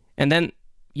 Yep. And then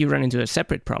you run into a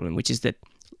separate problem, which is that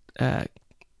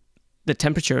the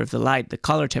temperature of the light, the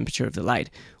color temperature of the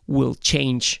light, will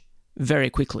change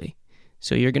very quickly.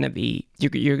 So you're gonna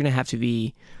have to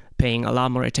be paying a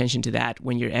lot more attention to that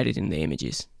when you're editing the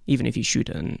images, even if you shoot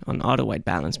on auto white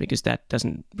balance, because that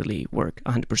doesn't really work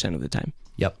 100% of the time.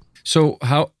 Yep. So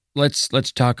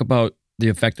let's talk about the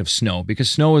effect of snow, because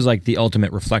snow is like the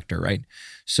ultimate reflector, right?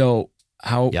 So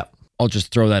I'll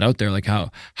just throw that out there. Like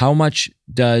how much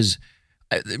does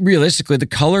realistically the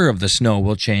color of the snow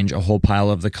will change a whole pile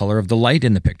of the color of the light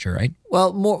in the picture, right?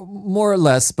 Well, more or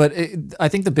less, but I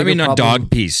think the bigger not problem,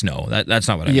 dog pee snow. That's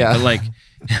not what I mean. But like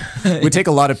we take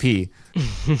a lot of pee.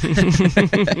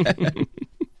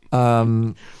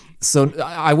 So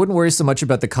I wouldn't worry so much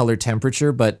about the color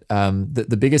temperature, but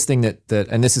the biggest thing that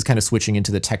and this is kind of switching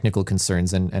into the technical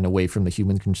concerns and away from the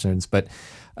human concerns, but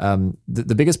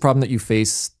the biggest problem that you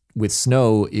face with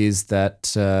snow is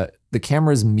that the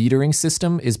camera's metering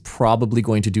system is probably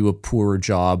going to do a poorer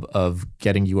job of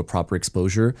getting you a proper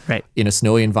exposure in a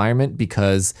snowy environment,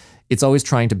 because it's always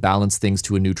trying to balance things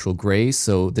to a neutral gray.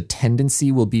 So the tendency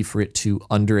will be for it to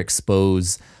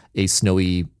underexpose a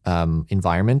snowy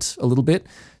environment a little bit.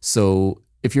 So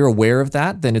if you're aware of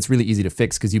that, then it's really easy to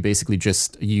fix, because you basically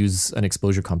just use an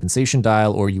exposure compensation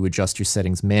dial, or you adjust your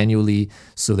settings manually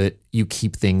so that you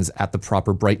keep things at the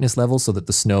proper brightness level so that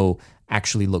the snow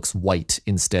actually looks white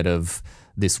instead of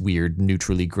this weird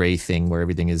neutrally gray thing where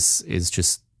everything is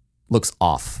just looks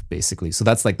off, basically. So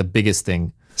that's like the biggest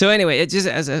thing. So anyway, it just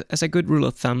as a good rule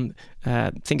of thumb,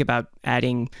 think about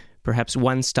adding perhaps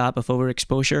one stop of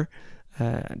overexposure.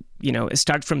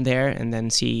 Start from there and then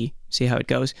see how it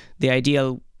goes. The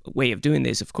ideal way of doing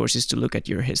this, of course, is to look at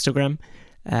your histogram.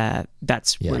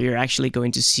 That's where you're actually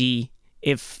going to see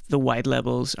if the white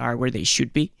levels are where they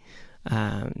should be.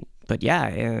 But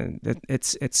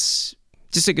it's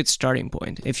just a good starting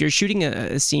point. If you're shooting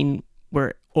a scene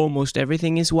where almost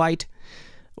everything is white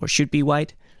or should be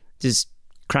white, just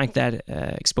crank that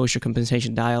exposure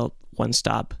compensation dial one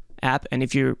stop app. And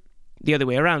if you're the other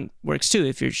way around works too.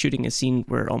 If you're shooting a scene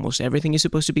where almost everything is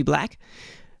supposed to be black,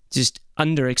 just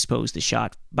underexpose the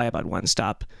shot by about one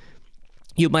stop.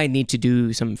 You might need to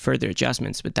do some further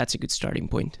adjustments, but that's a good starting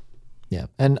point. Yeah,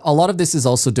 and a lot of this is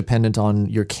also dependent on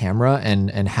your camera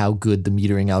and how good the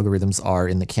metering algorithms are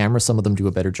in the camera. Some of them do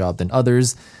a better job than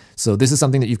others. So this is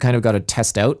something that you've kind of got to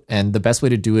test out. And the best way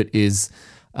to do it is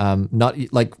not,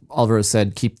 like Alvaro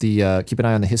said, keep an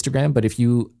eye on the histogram. But if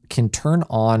you can turn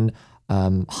on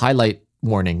highlight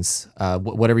warnings,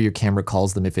 whatever your camera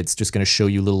calls them, if it's just going to show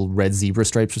you little red zebra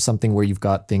stripes or something where you've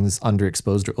got things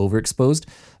underexposed or overexposed,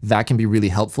 that can be really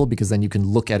helpful, because then you can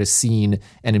look at a scene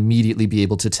and immediately be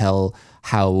able to tell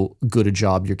how good a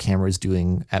job your camera is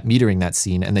doing at metering that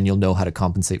scene, and then you'll know how to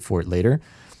compensate for it later.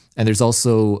 And there's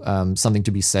also something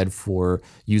to be said for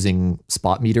using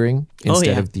spot metering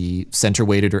instead of the center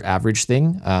weighted or average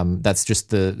thing. That's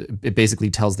just it basically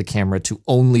tells the camera to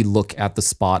only look at the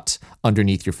spot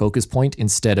underneath your focus point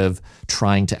instead of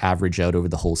trying to average out over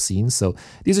the whole scene. So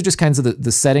these are just kinds of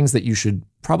the settings that you should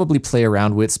probably play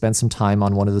around with, spend some time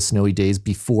on one of the snowy days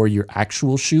before your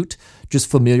actual shoot, just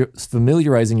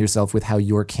familiarizing yourself with how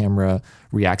your camera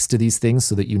reacts to these things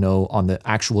so that you know on the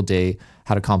actual day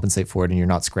how to compensate for it and you're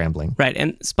not scrambling. Right,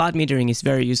 and spot metering is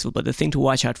very useful, but the thing to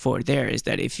watch out for there is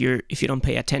that if you don't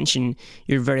pay attention,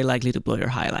 you're very likely to blow your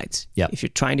highlights. Yep. If you're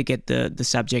trying to get the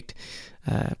subject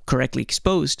correctly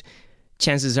exposed,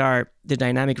 chances are the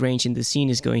dynamic range in the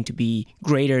scene is going to be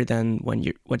greater than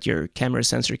what your camera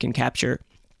sensor can capture,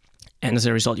 and as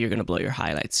a result, you're going to blow your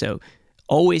highlights. So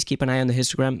always keep an eye on the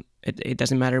histogram. It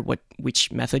doesn't matter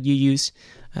which method you use.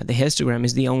 The histogram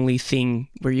is the only thing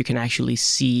where you can actually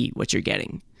see what you're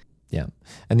getting. Yeah.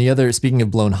 And the other, speaking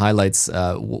of blown highlights,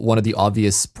 one of the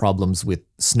obvious problems with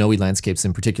snowy landscapes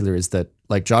in particular is that,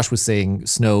 like Josh was saying,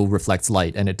 snow reflects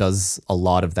light, and it does a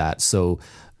lot of that. So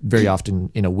very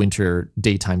often in a winter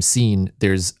daytime scene,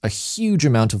 there's a huge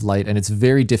amount of light and it's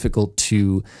very difficult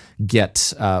to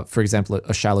get, for example,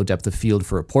 a shallow depth of field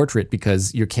for a portrait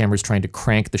because your camera's trying to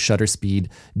crank the shutter speed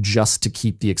just to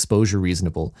keep the exposure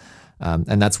reasonable.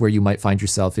 And that's where you might find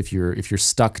yourself if you're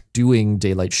stuck doing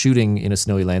daylight shooting in a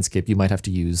snowy landscape. You might have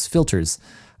to use filters,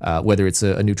 whether it's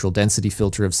a neutral density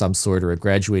filter of some sort or a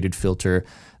graduated filter.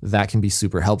 That can be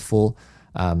super helpful.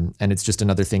 And it's just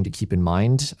another thing to keep in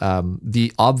mind.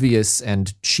 The obvious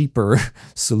and cheaper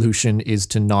solution is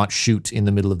to not shoot in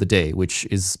the middle of the day, which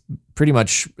is pretty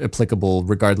much applicable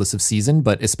regardless of season,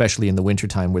 but especially in the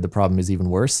wintertime where the problem is even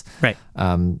worse. Right.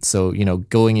 So,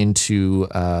 going into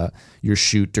your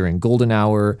shoot during golden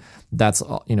hour, that's,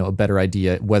 a better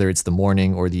idea, whether it's the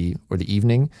morning or the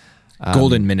evening.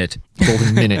 Golden minute.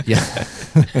 Golden minute, yeah.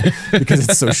 Because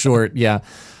it's so short, yeah.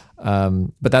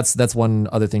 But that's one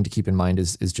other thing to keep in mind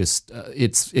is just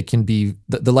it can be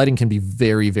the lighting can be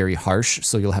very, very harsh,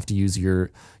 so you'll have to use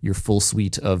your full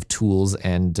suite of tools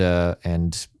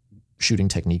and shooting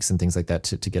techniques and things like that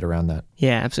to get around that.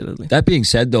 Yeah, absolutely. That being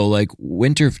said, though, like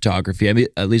winter photography, I mean,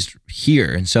 at least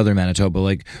here in southern Manitoba,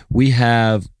 like we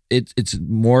have it's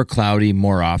more cloudy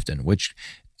more often, which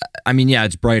I mean, yeah,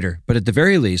 it's brighter, but at the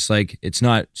very least, like it's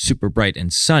not super bright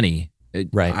and sunny.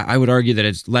 Right. I would argue that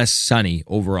it's less sunny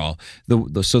overall.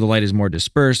 So the light is more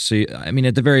dispersed. So I mean,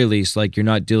 at the very least, like you're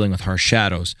not dealing with harsh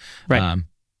shadows. Right.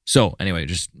 So anyway,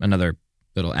 just another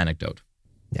little anecdote.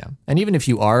 Yeah. And even if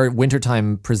you are,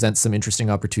 wintertime presents some interesting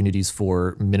opportunities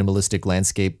for minimalistic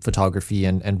landscape photography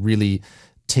and really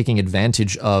taking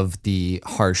advantage of the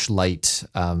harsh light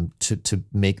to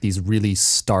make these really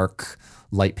stark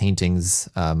light paintings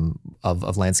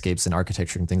of landscapes and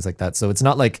architecture and things like that. So it's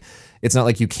not like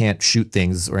you can't shoot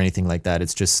things or anything like that.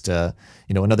 It's just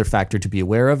another factor to be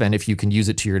aware of. And if you can use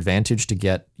it to your advantage to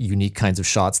get unique kinds of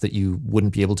shots that you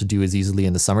wouldn't be able to do as easily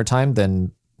in the summertime,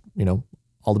 then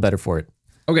all the better for it.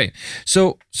 Okay,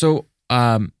 so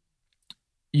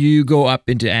you go up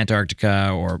into Antarctica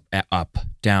or up,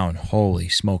 down, holy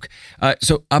smoke.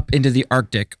 So up into the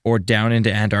Arctic or down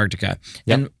into Antarctica.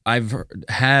 Yep. And I've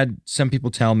had some people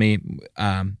tell me,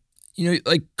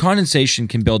 like condensation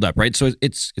can build up, right? So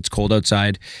it's cold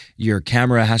outside. Your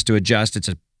camera has to adjust. It's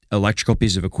an electrical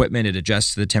piece of equipment. It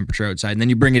adjusts to the temperature outside. And then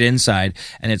you bring it inside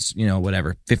and it's,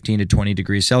 15 to 20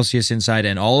 degrees Celsius inside.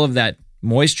 And all of that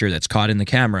moisture that's caught in the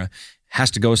camera has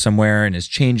to go somewhere and is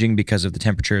changing because of the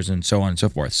temperatures and so on and so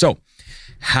forth. So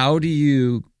how do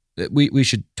you, we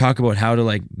should talk about how to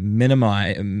like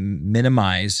minimize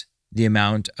the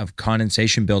amount of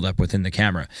condensation buildup within the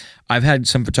camera. I've had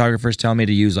some photographers tell me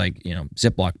to use like,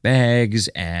 Ziploc bags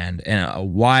and a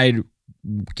wide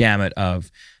gamut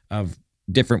of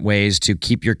different ways to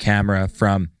keep your camera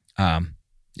from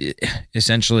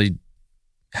essentially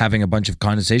having a bunch of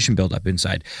condensation buildup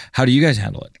inside. How do you guys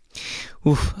handle it?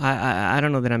 Oof, I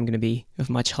don't know that I'm going to be of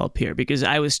much help here because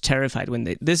I was terrified when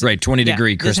this 20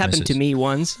 degree Christmas. This happened to me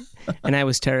once, and I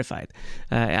was terrified.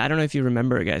 I don't know if you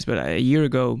remember, guys, but a year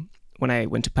ago when I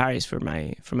went to Paris for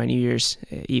my New Year's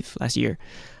Eve last year,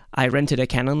 I rented a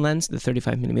Canon lens, the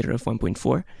 35mm f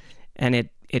 1.4, and it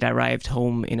arrived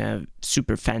home in a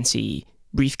super fancy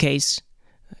briefcase,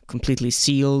 completely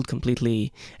sealed,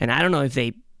 and I don't know if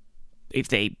they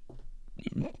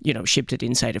shipped it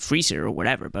inside a freezer or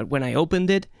whatever. But when I opened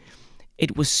it,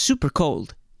 it was super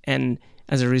cold. And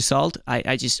as a result,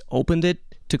 I just opened it,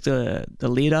 took the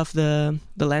lid off the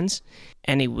lens,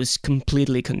 and it was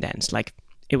completely condensed. Like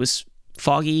it was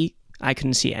foggy. I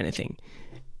couldn't see anything.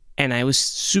 And I was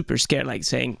super scared, like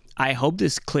saying, I hope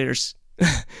this clears,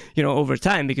 over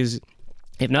time, because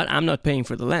if not, I'm not paying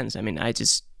for the lens. I mean, I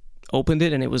just opened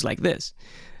it and it was like this.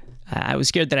 I was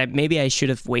scared that maybe I should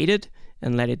have waited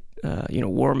and let it,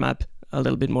 warm up a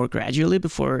little bit more gradually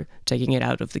before taking it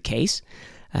out of the case.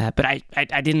 But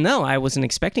I didn't know. I wasn't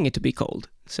expecting it to be cold.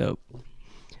 So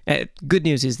good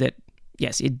news is that,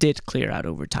 yes, it did clear out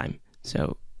over time.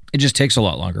 So it just takes a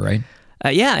lot longer, right?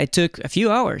 Yeah, it took a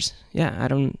few hours. Yeah, I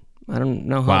don't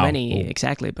know how many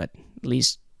exactly, but at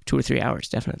least 2 or 3 hours,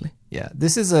 definitely. Yeah,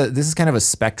 this is kind of a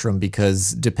spectrum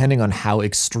because depending on how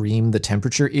extreme the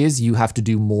temperature is, you have to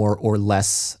do more or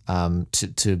less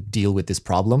to deal with this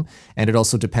problem. And it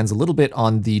also depends a little bit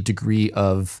on the degree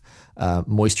of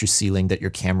moisture sealing that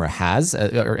your camera has,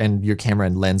 and your camera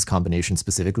and lens combination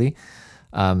specifically.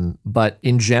 But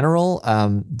in general,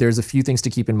 there's a few things to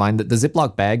keep in mind. That the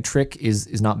Ziploc bag trick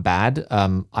is not bad.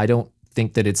 I don't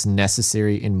think that it's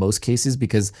necessary in most cases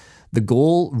because The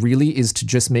goal really is to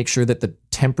just make sure that the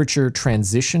temperature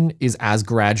transition is as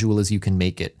gradual as you can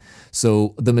make it.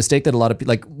 So the mistake that a lot of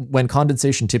people, like when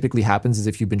condensation typically happens is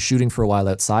if you've been shooting for a while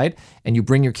outside and you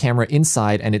bring your camera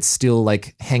inside and it's still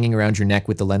like hanging around your neck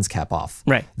with the lens cap off.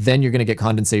 Right. Then you're going to get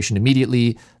condensation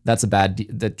immediately. That's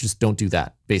just don't do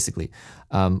that, basically.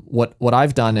 What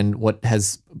I've done and what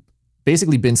has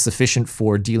basically been sufficient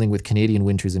for dealing with Canadian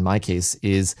winters in my case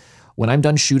is when I'm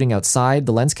done shooting outside,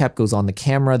 the lens cap goes on the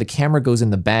camera goes in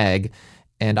the bag,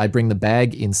 and I bring the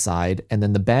bag inside, and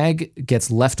then the bag gets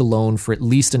left alone for at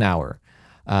least an hour.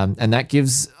 And that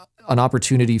gives an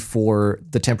opportunity for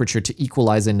the temperature to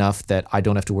equalize enough that I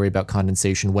don't have to worry about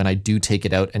condensation when I do take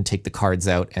it out and take the cards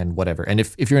out and whatever. And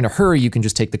if you're in a hurry, you can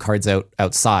just take the cards out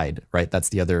outside, right? That's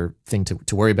the other thing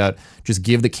to worry about. Just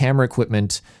give the camera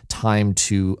equipment time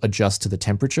to adjust to the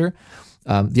temperature.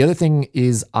 The other thing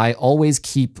is I always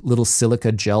keep little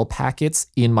silica gel packets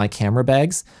in my camera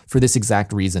bags for this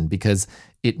exact reason, because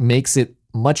it makes it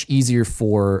much easier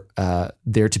for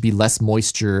there to be less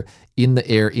moisture in the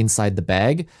air inside the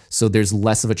bag. So there's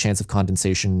less of a chance of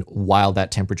condensation while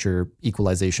that temperature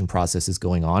equalization process is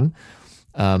going on.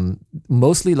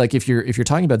 Mostly like if you're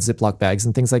talking about Ziploc bags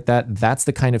and things like that, that's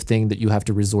the kind of thing that you have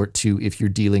to resort to if you're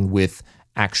dealing with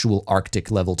actual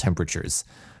Arctic level temperatures.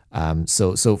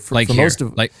 So for here, most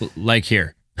of like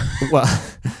here. Well,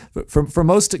 for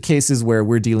most cases where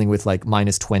we're dealing with like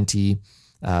minus 20,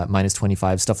 minus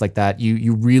 25, stuff like that,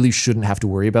 you really shouldn't have to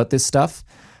worry about this stuff.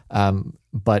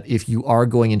 But if you are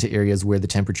going into areas where the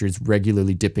temperature is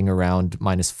regularly dipping around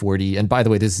minus 40, and by the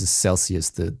way, this is Celsius,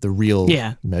 the real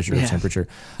measure of temperature,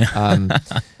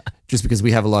 just because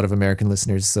we have a lot of American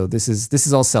listeners. So this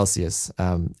is all Celsius.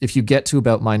 If you get to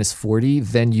about minus 40,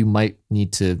 then you might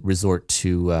need to resort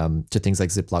to things like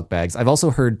Ziploc bags. I've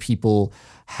also heard people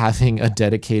having a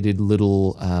dedicated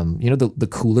little, the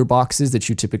cooler boxes that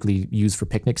you typically use for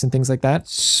picnics and things like that.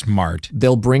 Smart.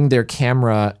 They'll bring their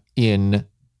camera in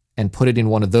and put it in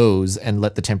one of those and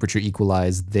let the temperature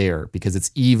equalize there, because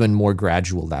it's even more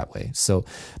gradual that way. So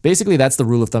basically that's the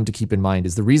rule of thumb to keep in mind,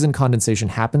 is the reason condensation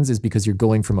happens is because you're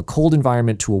going from a cold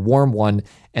environment to a warm one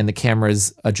and the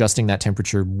camera's adjusting that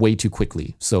temperature way too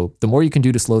quickly. So the more you can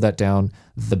do to slow that down,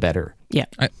 the better. Yeah.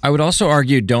 I would also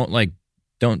argue don't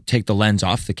take the lens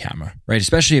off the camera, right?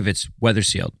 Especially if it's weather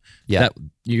sealed. Yeah.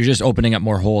 You're just opening up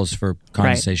more holes for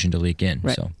condensation to leak in.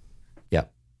 Right. So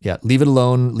Yeah, leave it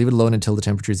alone until the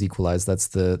temperature is equalized. That's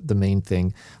the main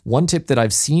thing. One tip that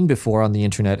I've seen before on the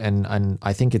internet, and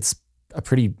I think it's a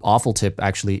pretty awful tip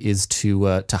actually, is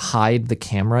to hide the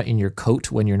camera in your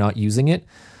coat when you're not using it.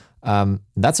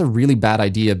 That's a really bad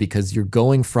idea, because you're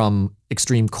going from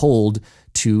extreme cold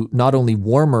to not only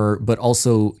warmer, but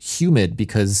also humid,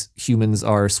 because humans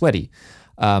are sweaty.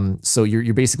 So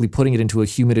you're basically putting it into a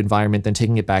humid environment, then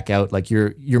taking it back out. Like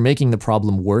you're making the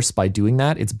problem worse by doing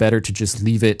that. It's better to just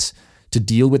leave it to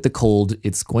deal with the cold.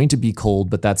 It's going to be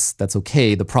cold, but that's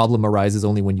okay. The problem arises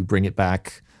only when you bring it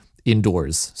back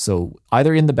indoors. So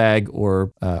either in the bag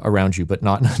or around you, but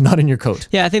not in your coat.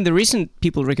 Yeah, I think the reason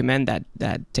people recommend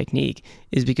that technique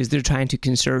is because they're trying to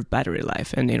conserve battery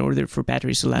life. And in order for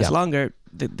batteries to last longer,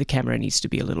 the camera needs to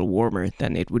be a little warmer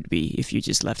than it would be if you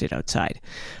just left it outside.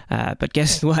 But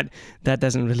guess what? That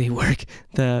doesn't really work.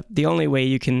 The only way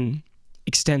you can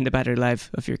extend the battery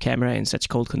life of your camera in such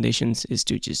cold conditions is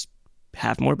to just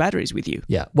have more batteries with you.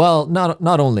 Yeah. Well,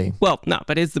 not only. Well, no,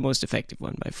 but it's the most effective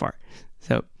one by far.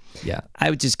 So yeah, I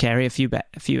would just carry a few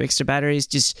extra batteries.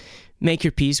 Just make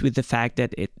your peace with the fact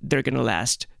that they're going to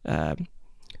last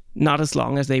not as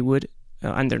long as they would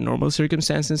under normal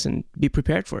circumstances, and be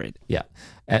prepared for it. Yeah.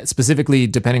 Specifically,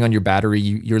 depending on your battery,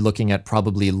 you're looking at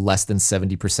probably less than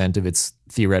 70% of its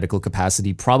theoretical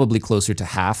capacity, probably closer to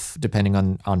half, depending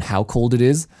on how cold it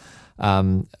is.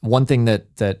 One thing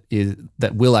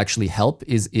that will actually help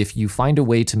is if you find a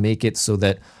way to make it so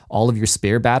that all of your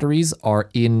spare batteries are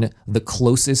in the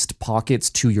closest pockets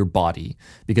to your body,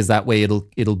 because that way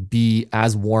it'll be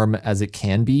as warm as it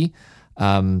can be.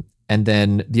 And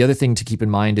then the other thing to keep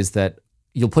in mind is that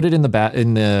you'll put it in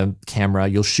the camera,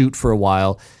 you'll shoot for a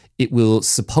while, it will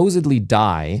supposedly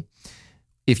die.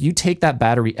 If you take that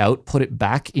battery out, put it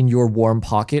back in your warm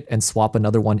pocket and swap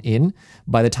another one in,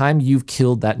 by the time you've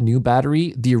killed that new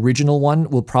battery, the original one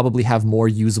will probably have more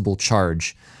usable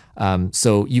charge.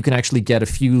 So you can actually get a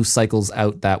few cycles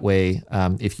out that way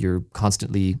if you're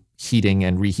constantly heating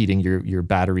and reheating your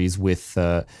batteries with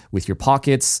your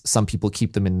pockets. Some people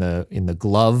keep them in the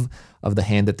glove of the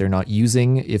hand that they're not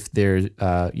using. If they're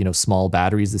small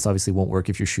batteries, this obviously won't work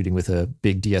if you're shooting with a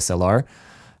big DSLR.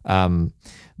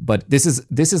 But this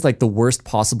is like the worst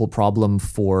possible problem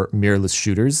for mirrorless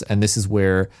shooters, and this is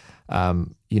where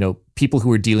people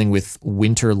who are dealing with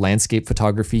winter landscape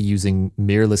photography using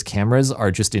mirrorless cameras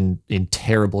are just in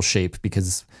terrible shape,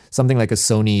 because something like a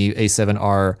Sony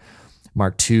A7R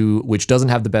Mark II, which doesn't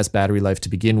have the best battery life to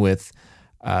begin with,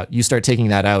 you start taking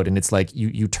that out and it's like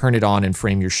you turn it on and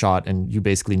frame your shot and you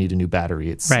basically need a new battery.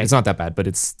 It's not that bad, but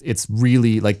it's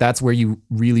really like, that's where you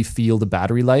really feel the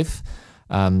battery life.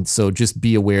 So just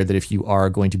be aware that if you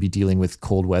are going to be dealing with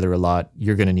cold weather a lot,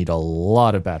 you're going to need a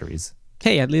lot of batteries.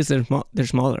 Hey, at least they're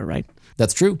smaller, right?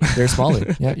 That's true. They're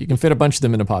smaller. Yeah, you can fit a bunch of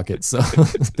them in a pocket. So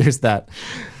there's that.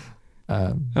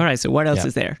 All right. So what else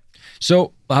is there?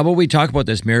 So how about we talk about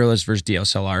this mirrorless versus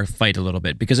DSLR fight a little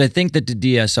bit? Because I think that the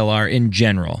DSLR in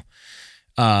general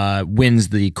wins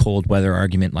the cold weather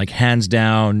argument, like hands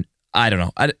down. I don't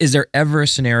know. Is there ever a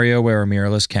scenario where a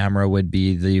mirrorless camera would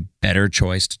be the better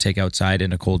choice to take outside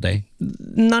in a cold day?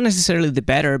 Not necessarily the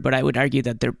better, but I would argue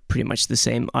that they're pretty much the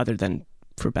same, other than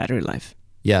for battery life.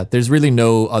 Yeah, there's really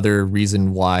no other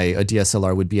reason why a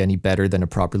DSLR would be any better than a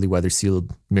properly weather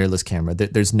sealed mirrorless camera.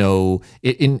 There's no,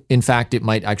 in fact, it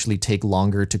might actually take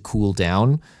longer to cool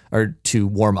down, or to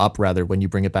warm up rather, when you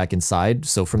bring it back inside.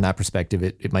 So from that perspective,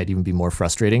 it might even be more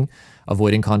frustrating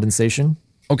avoiding condensation.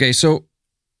 Okay, so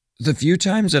the few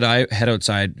times that I head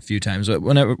outside,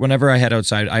 whenever I head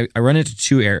outside, I run into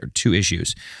two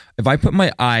issues. If I put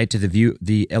my eye to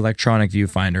the electronic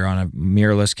viewfinder on a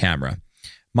mirrorless camera,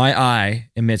 my eye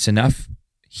emits enough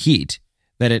heat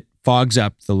that it fogs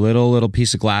up the little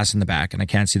piece of glass in the back, and I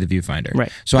can't see the viewfinder.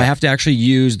 Right. So I have to actually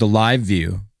use the live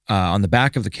view on the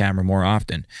back of the camera more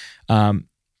often. I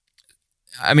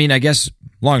mean, I guess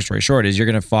long story short is you're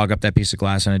going to fog up that piece of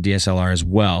glass on a DSLR as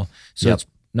well. So it's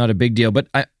not a big deal. But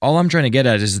all I'm trying to get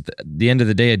at is, at the end of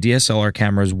the day, a DSLR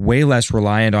camera is way less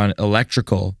reliant on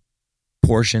electrical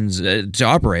portions to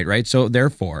operate, right? So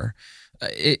therefore,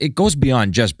 it goes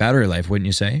beyond just battery life, wouldn't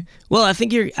you say? Well, I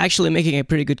think you're actually making a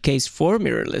pretty good case for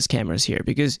mirrorless cameras here,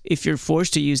 because if you're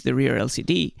forced to use the rear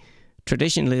LCD,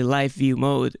 traditionally live view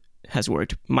mode has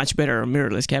worked much better on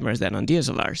mirrorless cameras than on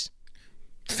DSLRs.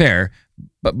 Fair,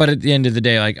 but at the end of the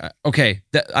day, like, okay,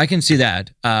 I can see that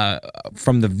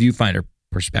from the viewfinder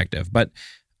perspective, but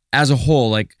as a whole,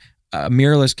 like, a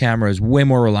mirrorless camera is way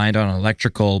more reliant on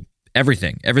electrical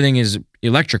everything. Everything is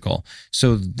electrical,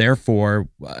 so therefore,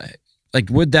 like,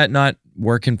 would that not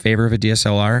work in favor of a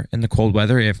DSLR in the cold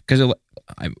weather? Because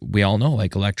we all know,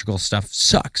 like, electrical stuff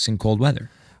sucks in cold weather.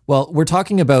 Well, we're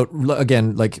talking about,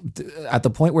 again, like at the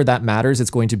point where that matters, it's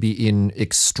going to be in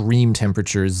extreme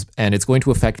temperatures, and it's going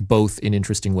to affect both in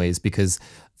interesting ways, because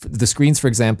the screens, for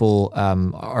example,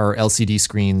 are LCD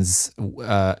screens,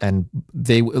 and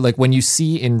they, like, when you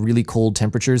see in really cold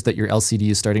temperatures that your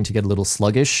LCD is starting to get a little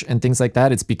sluggish and things like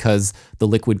that, it's because the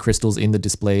liquid crystals in the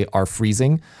display are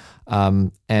freezing.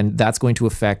 And that's going to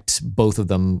affect both of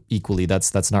them equally.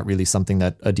 That's not really something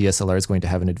that a DSLR is going to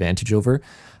have an advantage over.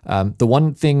 The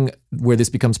one thing where this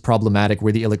becomes problematic,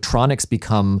 where the electronics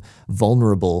become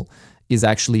vulnerable, is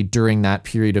actually during that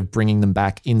period of bringing them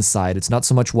back inside. It's not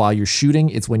so much while you're shooting,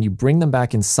 it's when you bring them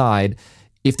back inside.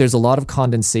 If there's a lot of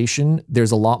condensation,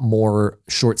 there's a lot more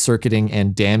short circuiting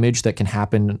and damage that can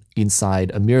happen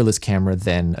inside a mirrorless camera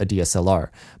than a DSLR.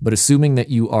 But assuming that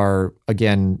you are,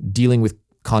 again, dealing with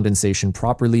condensation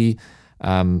properly,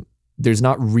 there's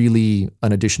not really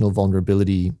an additional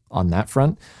vulnerability on that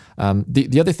front.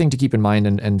 The other thing to keep in mind,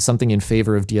 and something in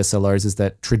favor of DSLRs, is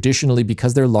that traditionally,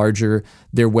 because they're larger,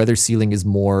 their weather sealing is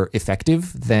more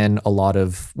effective than a lot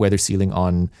of weather sealing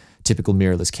on typical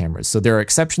mirrorless cameras. So there are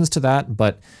exceptions to that,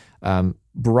 but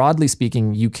broadly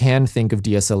speaking, you can think of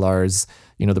DSLRs,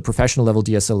 the professional level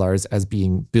DSLRs, as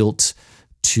being built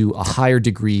to a higher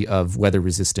degree of weather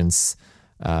resistance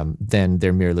than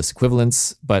their mirrorless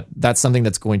equivalents. But that's something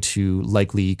that's going to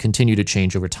likely continue to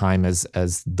change over time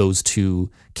as those two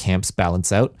camps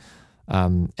balance out.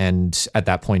 And at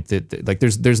that point,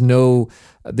 there's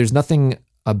nothing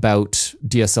about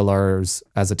DSLRs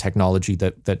as a technology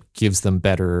that gives them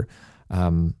better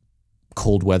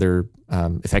cold weather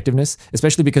effectiveness,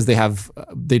 especially because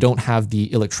they don't have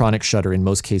the electronic shutter in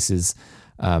most cases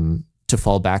to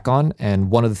fall back on. And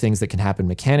one of the things that can happen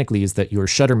mechanically is that your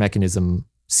shutter mechanism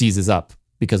seizes up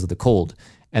because of the cold,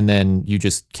 and then you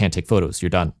just can't take photos. You're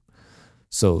done.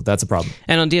 So that's a problem.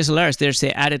 And on DSLRs, there's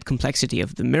the added complexity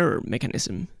of the mirror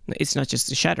mechanism. It's not just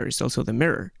the shutter, it's also the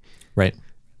mirror. Right.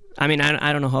 I mean,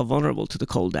 I don't know how vulnerable to the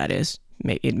cold that is.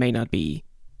 It may not be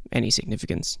any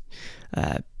significance,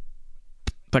 but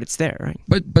it's there, right?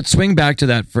 But swing back to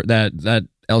that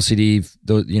LCD,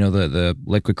 the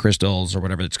liquid crystals or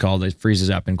whatever it's called, it freezes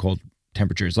up in cold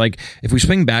temperatures. Like, if we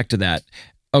swing back to that,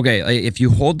 okay, like if you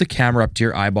hold the camera up to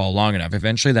your eyeball long enough,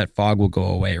 eventually that fog will go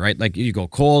away, right? Like you go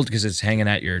cold because it's hanging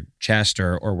at your chest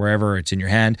or wherever it's in your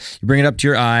hand. You bring it up to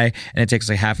your eye and it takes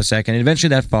like half a second. And eventually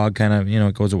that fog kind of,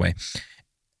 it goes away.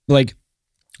 Like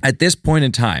at this point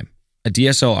in time, a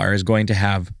DSLR is going to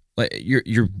have, like,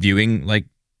 you're viewing like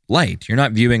light. You're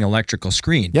not viewing electrical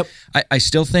screen. Yep. I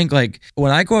still think like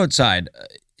when I go outside,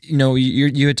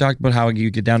 you had talked about how you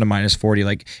get down to -40.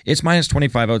 Like it's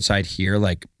 -25 outside here,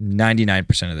 like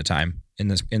 99% of the time in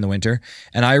the winter.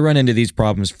 And I run into these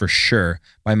problems for sure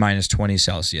by -20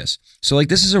 Celsius. So like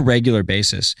this is a regular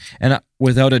basis. And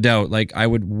without a doubt, like I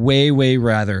would way, way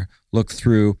rather look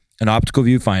through an optical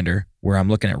viewfinder where I'm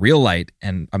looking at real light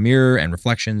and a mirror and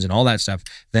reflections and all that stuff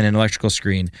than an electrical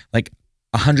screen. Like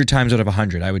 100 times out of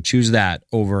 100, I would choose that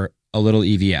over a little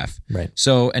EVF. Right.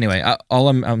 So anyway, all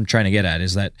I'm trying to get at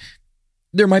is that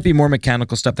there might be more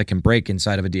mechanical stuff that can break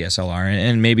inside of a DSLR,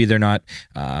 and maybe they're not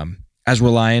as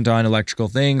reliant on electrical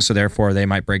things, so therefore they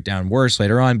might break down worse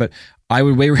later on. But I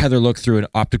would way rather look through an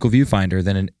optical viewfinder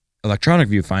than an electronic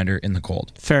viewfinder in the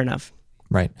cold. Fair enough.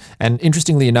 Right. And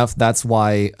interestingly enough, that's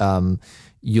why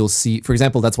you'll see, for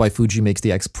example, that's why Fuji makes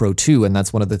the X Pro 2. And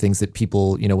that's one of the things that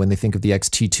people, when they think of the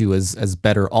X-T2 as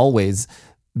better always,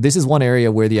 this is one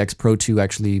area where the X Pro 2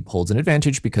 actually holds an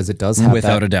advantage because it does have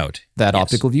without a doubt that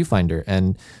optical viewfinder.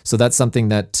 And so that's something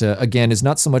that, again, is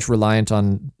not so much reliant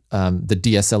on the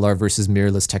DSLR versus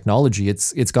mirrorless technology.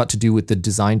 It's got to do with the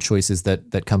design choices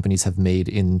that companies have made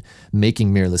in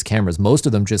making mirrorless cameras. Most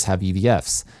of them just have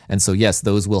EVFs. And so, yes,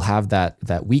 those will have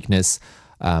that weakness,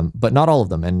 but not all of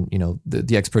them. And,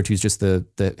 the X Pro 2 is just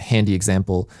the handy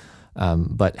example.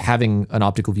 But having an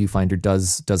optical viewfinder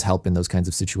does help in those kinds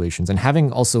of situations, and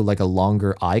having also like a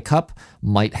longer eye cup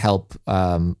might help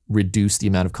reduce the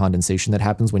amount of condensation that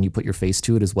happens when you put your face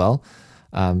to it as well,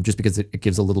 just because it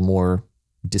gives a little more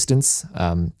distance.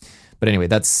 But anyway,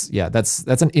 that's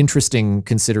an interesting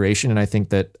consideration, and I think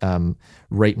that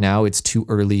right now it's too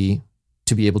early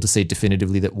to be able to say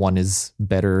definitively that one is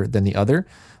better than the other.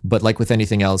 But like with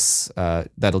anything else,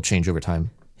 that'll change over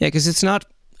time. Yeah, because it's not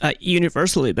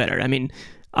universally better. I mean,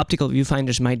 optical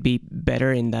viewfinders might be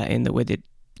better in the way that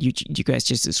you guys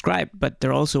just described, but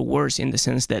they're also worse in the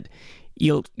sense that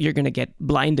you're going to get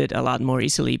blinded a lot more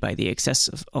easily by the excess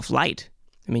of light.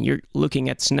 I mean, you're looking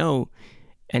at snow,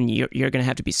 and you're going to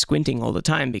have to be squinting all the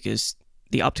time because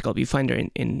the optical viewfinder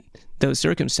in those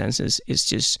circumstances is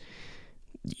just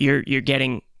you're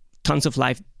getting tons of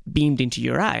light beamed into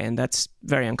your eye, and that's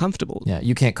very uncomfortable. Yeah,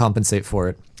 you can't compensate for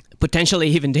it. Potentially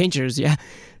even dangerous, yeah.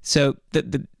 So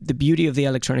the beauty of the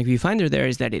electronic viewfinder there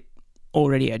is that it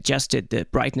already adjusted the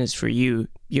brightness for you.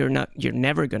 You're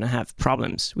never going to have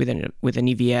problems with an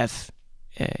EVF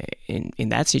in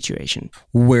that situation.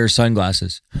 Wear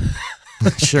sunglasses.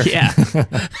 Sure. Yeah.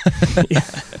 Yeah.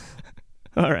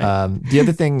 All right. The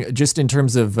other thing, just in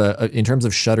terms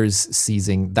of shutters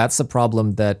seizing, that's a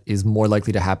problem that is more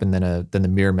likely to happen than the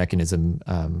mirror mechanism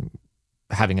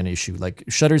having an issue. Like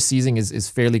shutter seizing is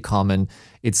fairly common.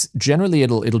 It's generally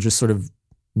it'll just sort of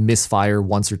misfire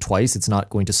once or twice. It's not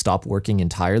going to stop working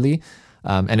entirely,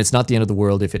 and it's not the end of the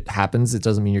world if it happens. It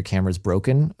doesn't mean your camera's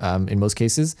broken in most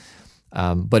cases,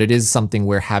 but it is something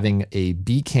where having a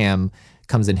B cam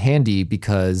comes in handy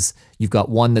because you've got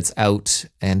one that's out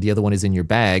and the other one is in your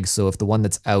bag. So if the one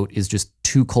that's out is just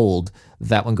too cold,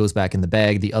 that one goes back in the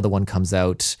bag. The other one comes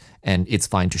out and it's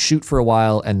fine to shoot for a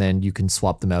while, and then you can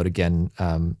swap them out again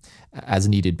as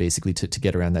needed, basically to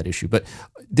get around that issue. But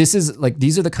these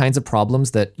are the kinds of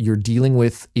problems that you're dealing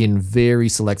with in very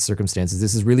select circumstances.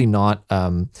 This is really not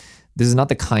this is not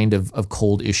the kind of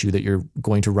cold issue that you're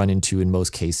going to run into in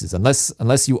most cases.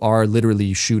 Unless you are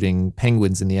literally shooting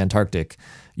penguins in the Antarctic,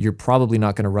 you're probably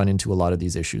not going to run into a lot of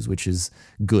these issues, which is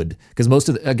good. Because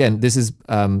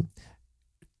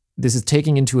this is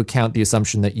taking into account the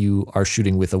assumption that you are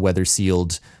shooting with a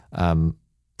weather-sealed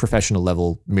professional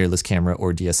level mirrorless camera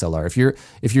or DSLR.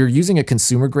 If you're using a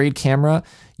consumer grade camera,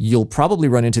 you'll probably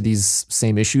run into these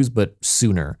same issues, but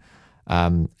sooner.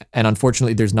 And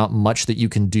unfortunately, there's not much that you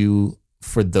can do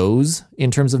for those in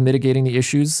terms of mitigating the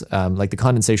issues. Like the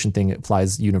condensation thing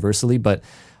applies universally, but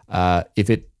if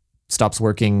it stops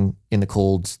working in the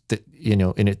cold,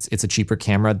 and it's a cheaper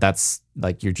camera, that's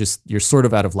like you're sort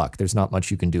of out of luck. There's not much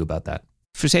you can do about that.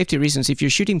 For safety reasons, if you're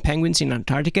shooting penguins in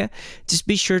Antarctica, just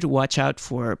be sure to watch out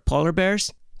for polar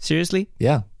bears. Seriously?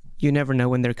 Yeah. You never know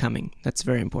when they're coming. That's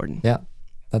very important. Yeah.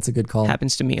 That's a good call.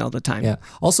 Happens to me all the time. Yeah.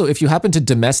 Also, if you happen to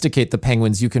domesticate the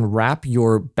penguins, you can wrap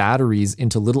your batteries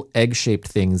into little egg-shaped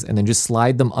things and then just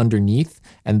slide them underneath,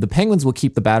 and the penguins will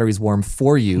keep the batteries warm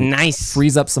for you. Nice.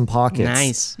 Freeze up some pockets.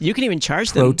 Nice. You can even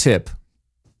charge them. Pro tip.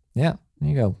 Yeah. There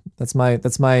you go. That's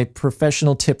my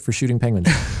professional tip for shooting penguins.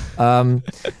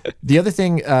 The other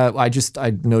thing, I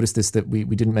noticed this that we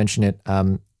didn't mention it.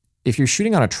 If you're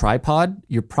shooting on a tripod,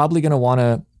 you're probably going to want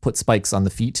to put spikes on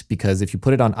the feet, because if you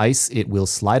put it on ice, it will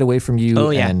slide away from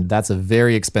you, and that's a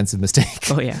very expensive mistake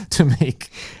to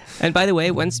make. And by the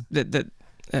way, once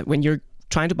when you're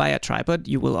trying to buy a tripod,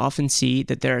 you will often see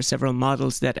that there are several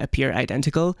models that appear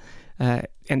identical,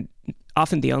 and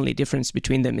often the only difference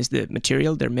between them is the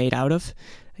material they're made out of.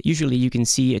 Usually you can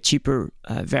see a cheaper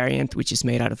variant which is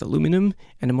made out of aluminum,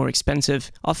 and a more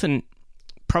expensive, often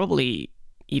probably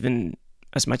even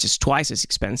as much as twice as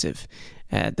expensive,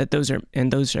 those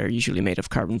are usually made of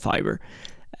carbon fiber,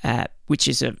 which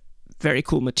is a very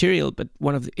cool material, but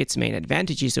one of its main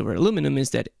advantages over aluminum is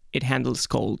that it handles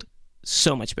cold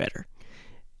so much better.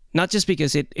 Not just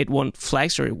because it won't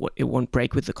flex or it won't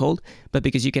break with the cold, but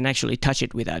because you can actually touch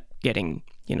it without getting,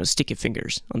 sticky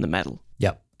fingers on the metal.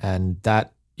 Yep. And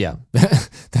that's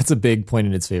a big point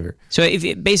in its favor. So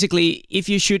if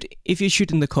you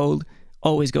shoot in the cold,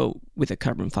 always go with a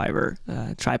carbon fiber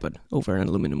tripod over an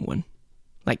aluminum one.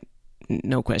 Like,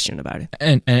 no question about it.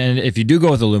 And if you do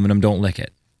go with aluminum, don't lick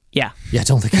it. Yeah. Yeah,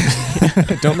 don't lick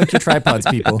it. Don't lick your tripods,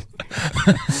 people.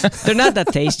 They're not that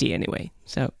tasty anyway,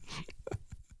 so...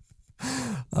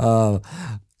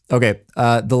 Okay.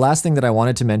 The last thing that I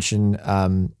wanted to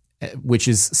mention, which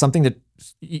is something that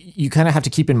you kind of have to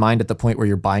keep in mind at the point where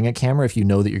you're buying a camera, if you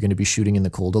know that you're going to be shooting in the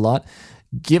cold a lot,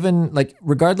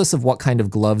 regardless of what kind of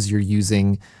gloves you're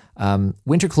using,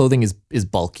 winter clothing is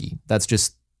bulky. That's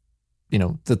just,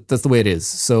 that's the way it is.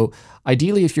 So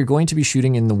ideally, if you're going to be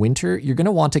shooting in the winter, you're going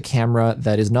to want a camera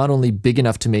that is not only big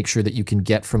enough to make sure that you can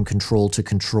get from control to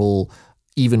control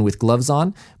even with gloves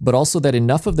on, but also that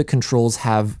enough of the controls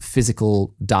have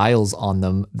physical dials on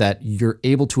them that you're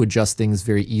able to adjust things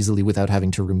very easily without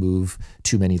having to remove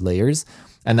too many layers.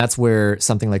 And that's where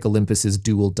something like Olympus's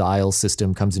dual dial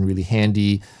system comes in really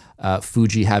handy.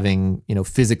 Fuji having,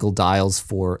 physical dials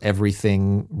for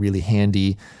everything, really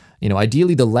handy.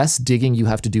 Ideally, the less digging you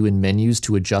have to do in menus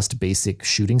to adjust basic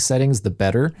shooting settings, the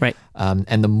better. Right.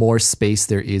 And the more space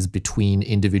there is between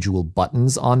individual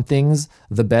buttons on things,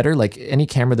 the better. Like any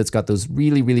camera that's got those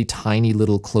really, really tiny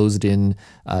little closed-in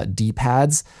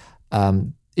D-pads,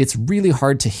 it's really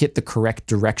hard to hit the correct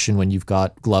direction when you've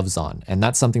got gloves on. And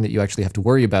that's something that you actually have to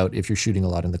worry about if you're shooting a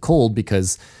lot in the cold,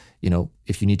 because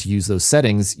if you need to use those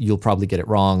settings, you'll probably get it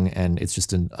wrong, and it's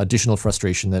just an additional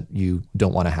frustration that you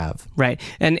don't want to have. Right.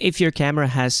 And if your camera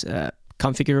has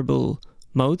configurable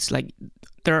modes, like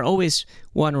there are always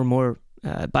one or more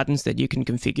buttons that you can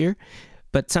configure,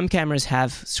 but some cameras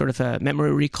have sort of a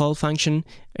memory recall function,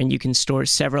 and you can store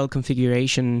several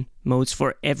configuration modes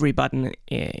for every button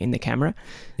in the camera.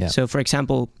 Yeah. So for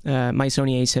example, my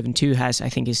Sony a7 II has, I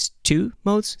think, is 2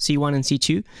 modes, C1 and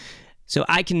C2. So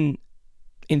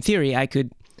in theory, I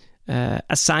could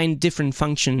assign different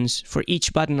functions for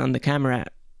each button on the camera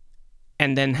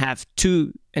and then have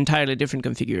 2 entirely different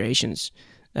configurations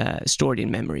stored in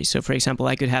memory. So for example,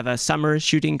 I could have a summer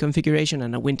shooting configuration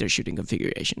and a winter shooting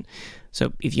configuration.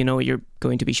 So if you know you're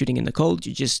going to be shooting in the cold,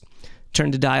 you just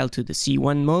turn the dial to the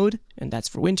C1 mode, and that's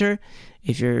for winter.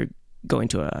 If you're going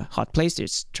to a hot place,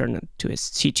 just turn it to a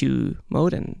C2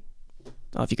 mode, and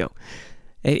off you go.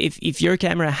 If your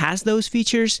camera has those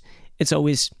features, it's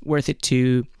always worth it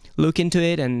to look into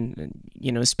it and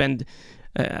spend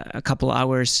a couple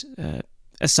hours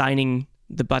assigning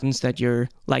the buttons that you're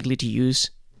likely to use,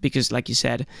 because like you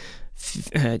said,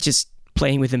 just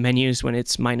playing with the menus when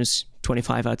it's minus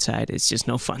 25 outside, it's just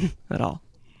no fun at all.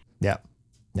 Yeah.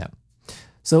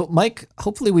 So Mike,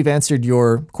 hopefully we've answered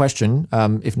your question.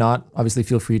 If not, obviously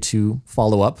feel free to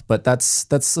follow up, but that's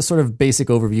a sort of basic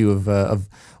overview of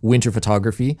winter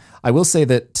photography. I will say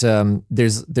that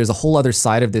there's a whole other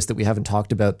side of this that we haven't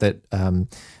talked about that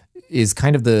is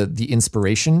kind of the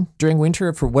inspiration during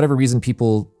winter. For whatever reason,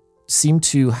 people seem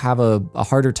to have a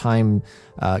harder time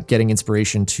getting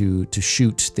inspiration to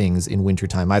shoot things in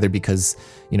wintertime, either because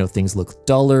things look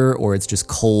duller or it's just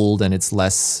cold and it's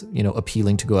less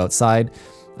appealing to go outside.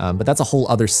 But that's a whole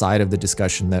other side of the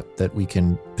discussion that we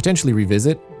can potentially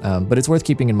revisit. But it's worth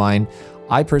keeping in mind.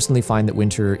 I personally find that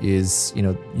winter is,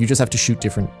 you just have to shoot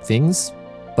different things.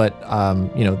 But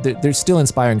there's still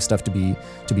inspiring stuff to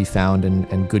be found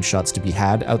and good shots to be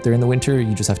had out there in the winter.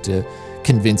 You just have to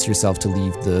convince yourself to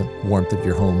leave the warmth of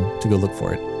your home to go look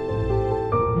for it.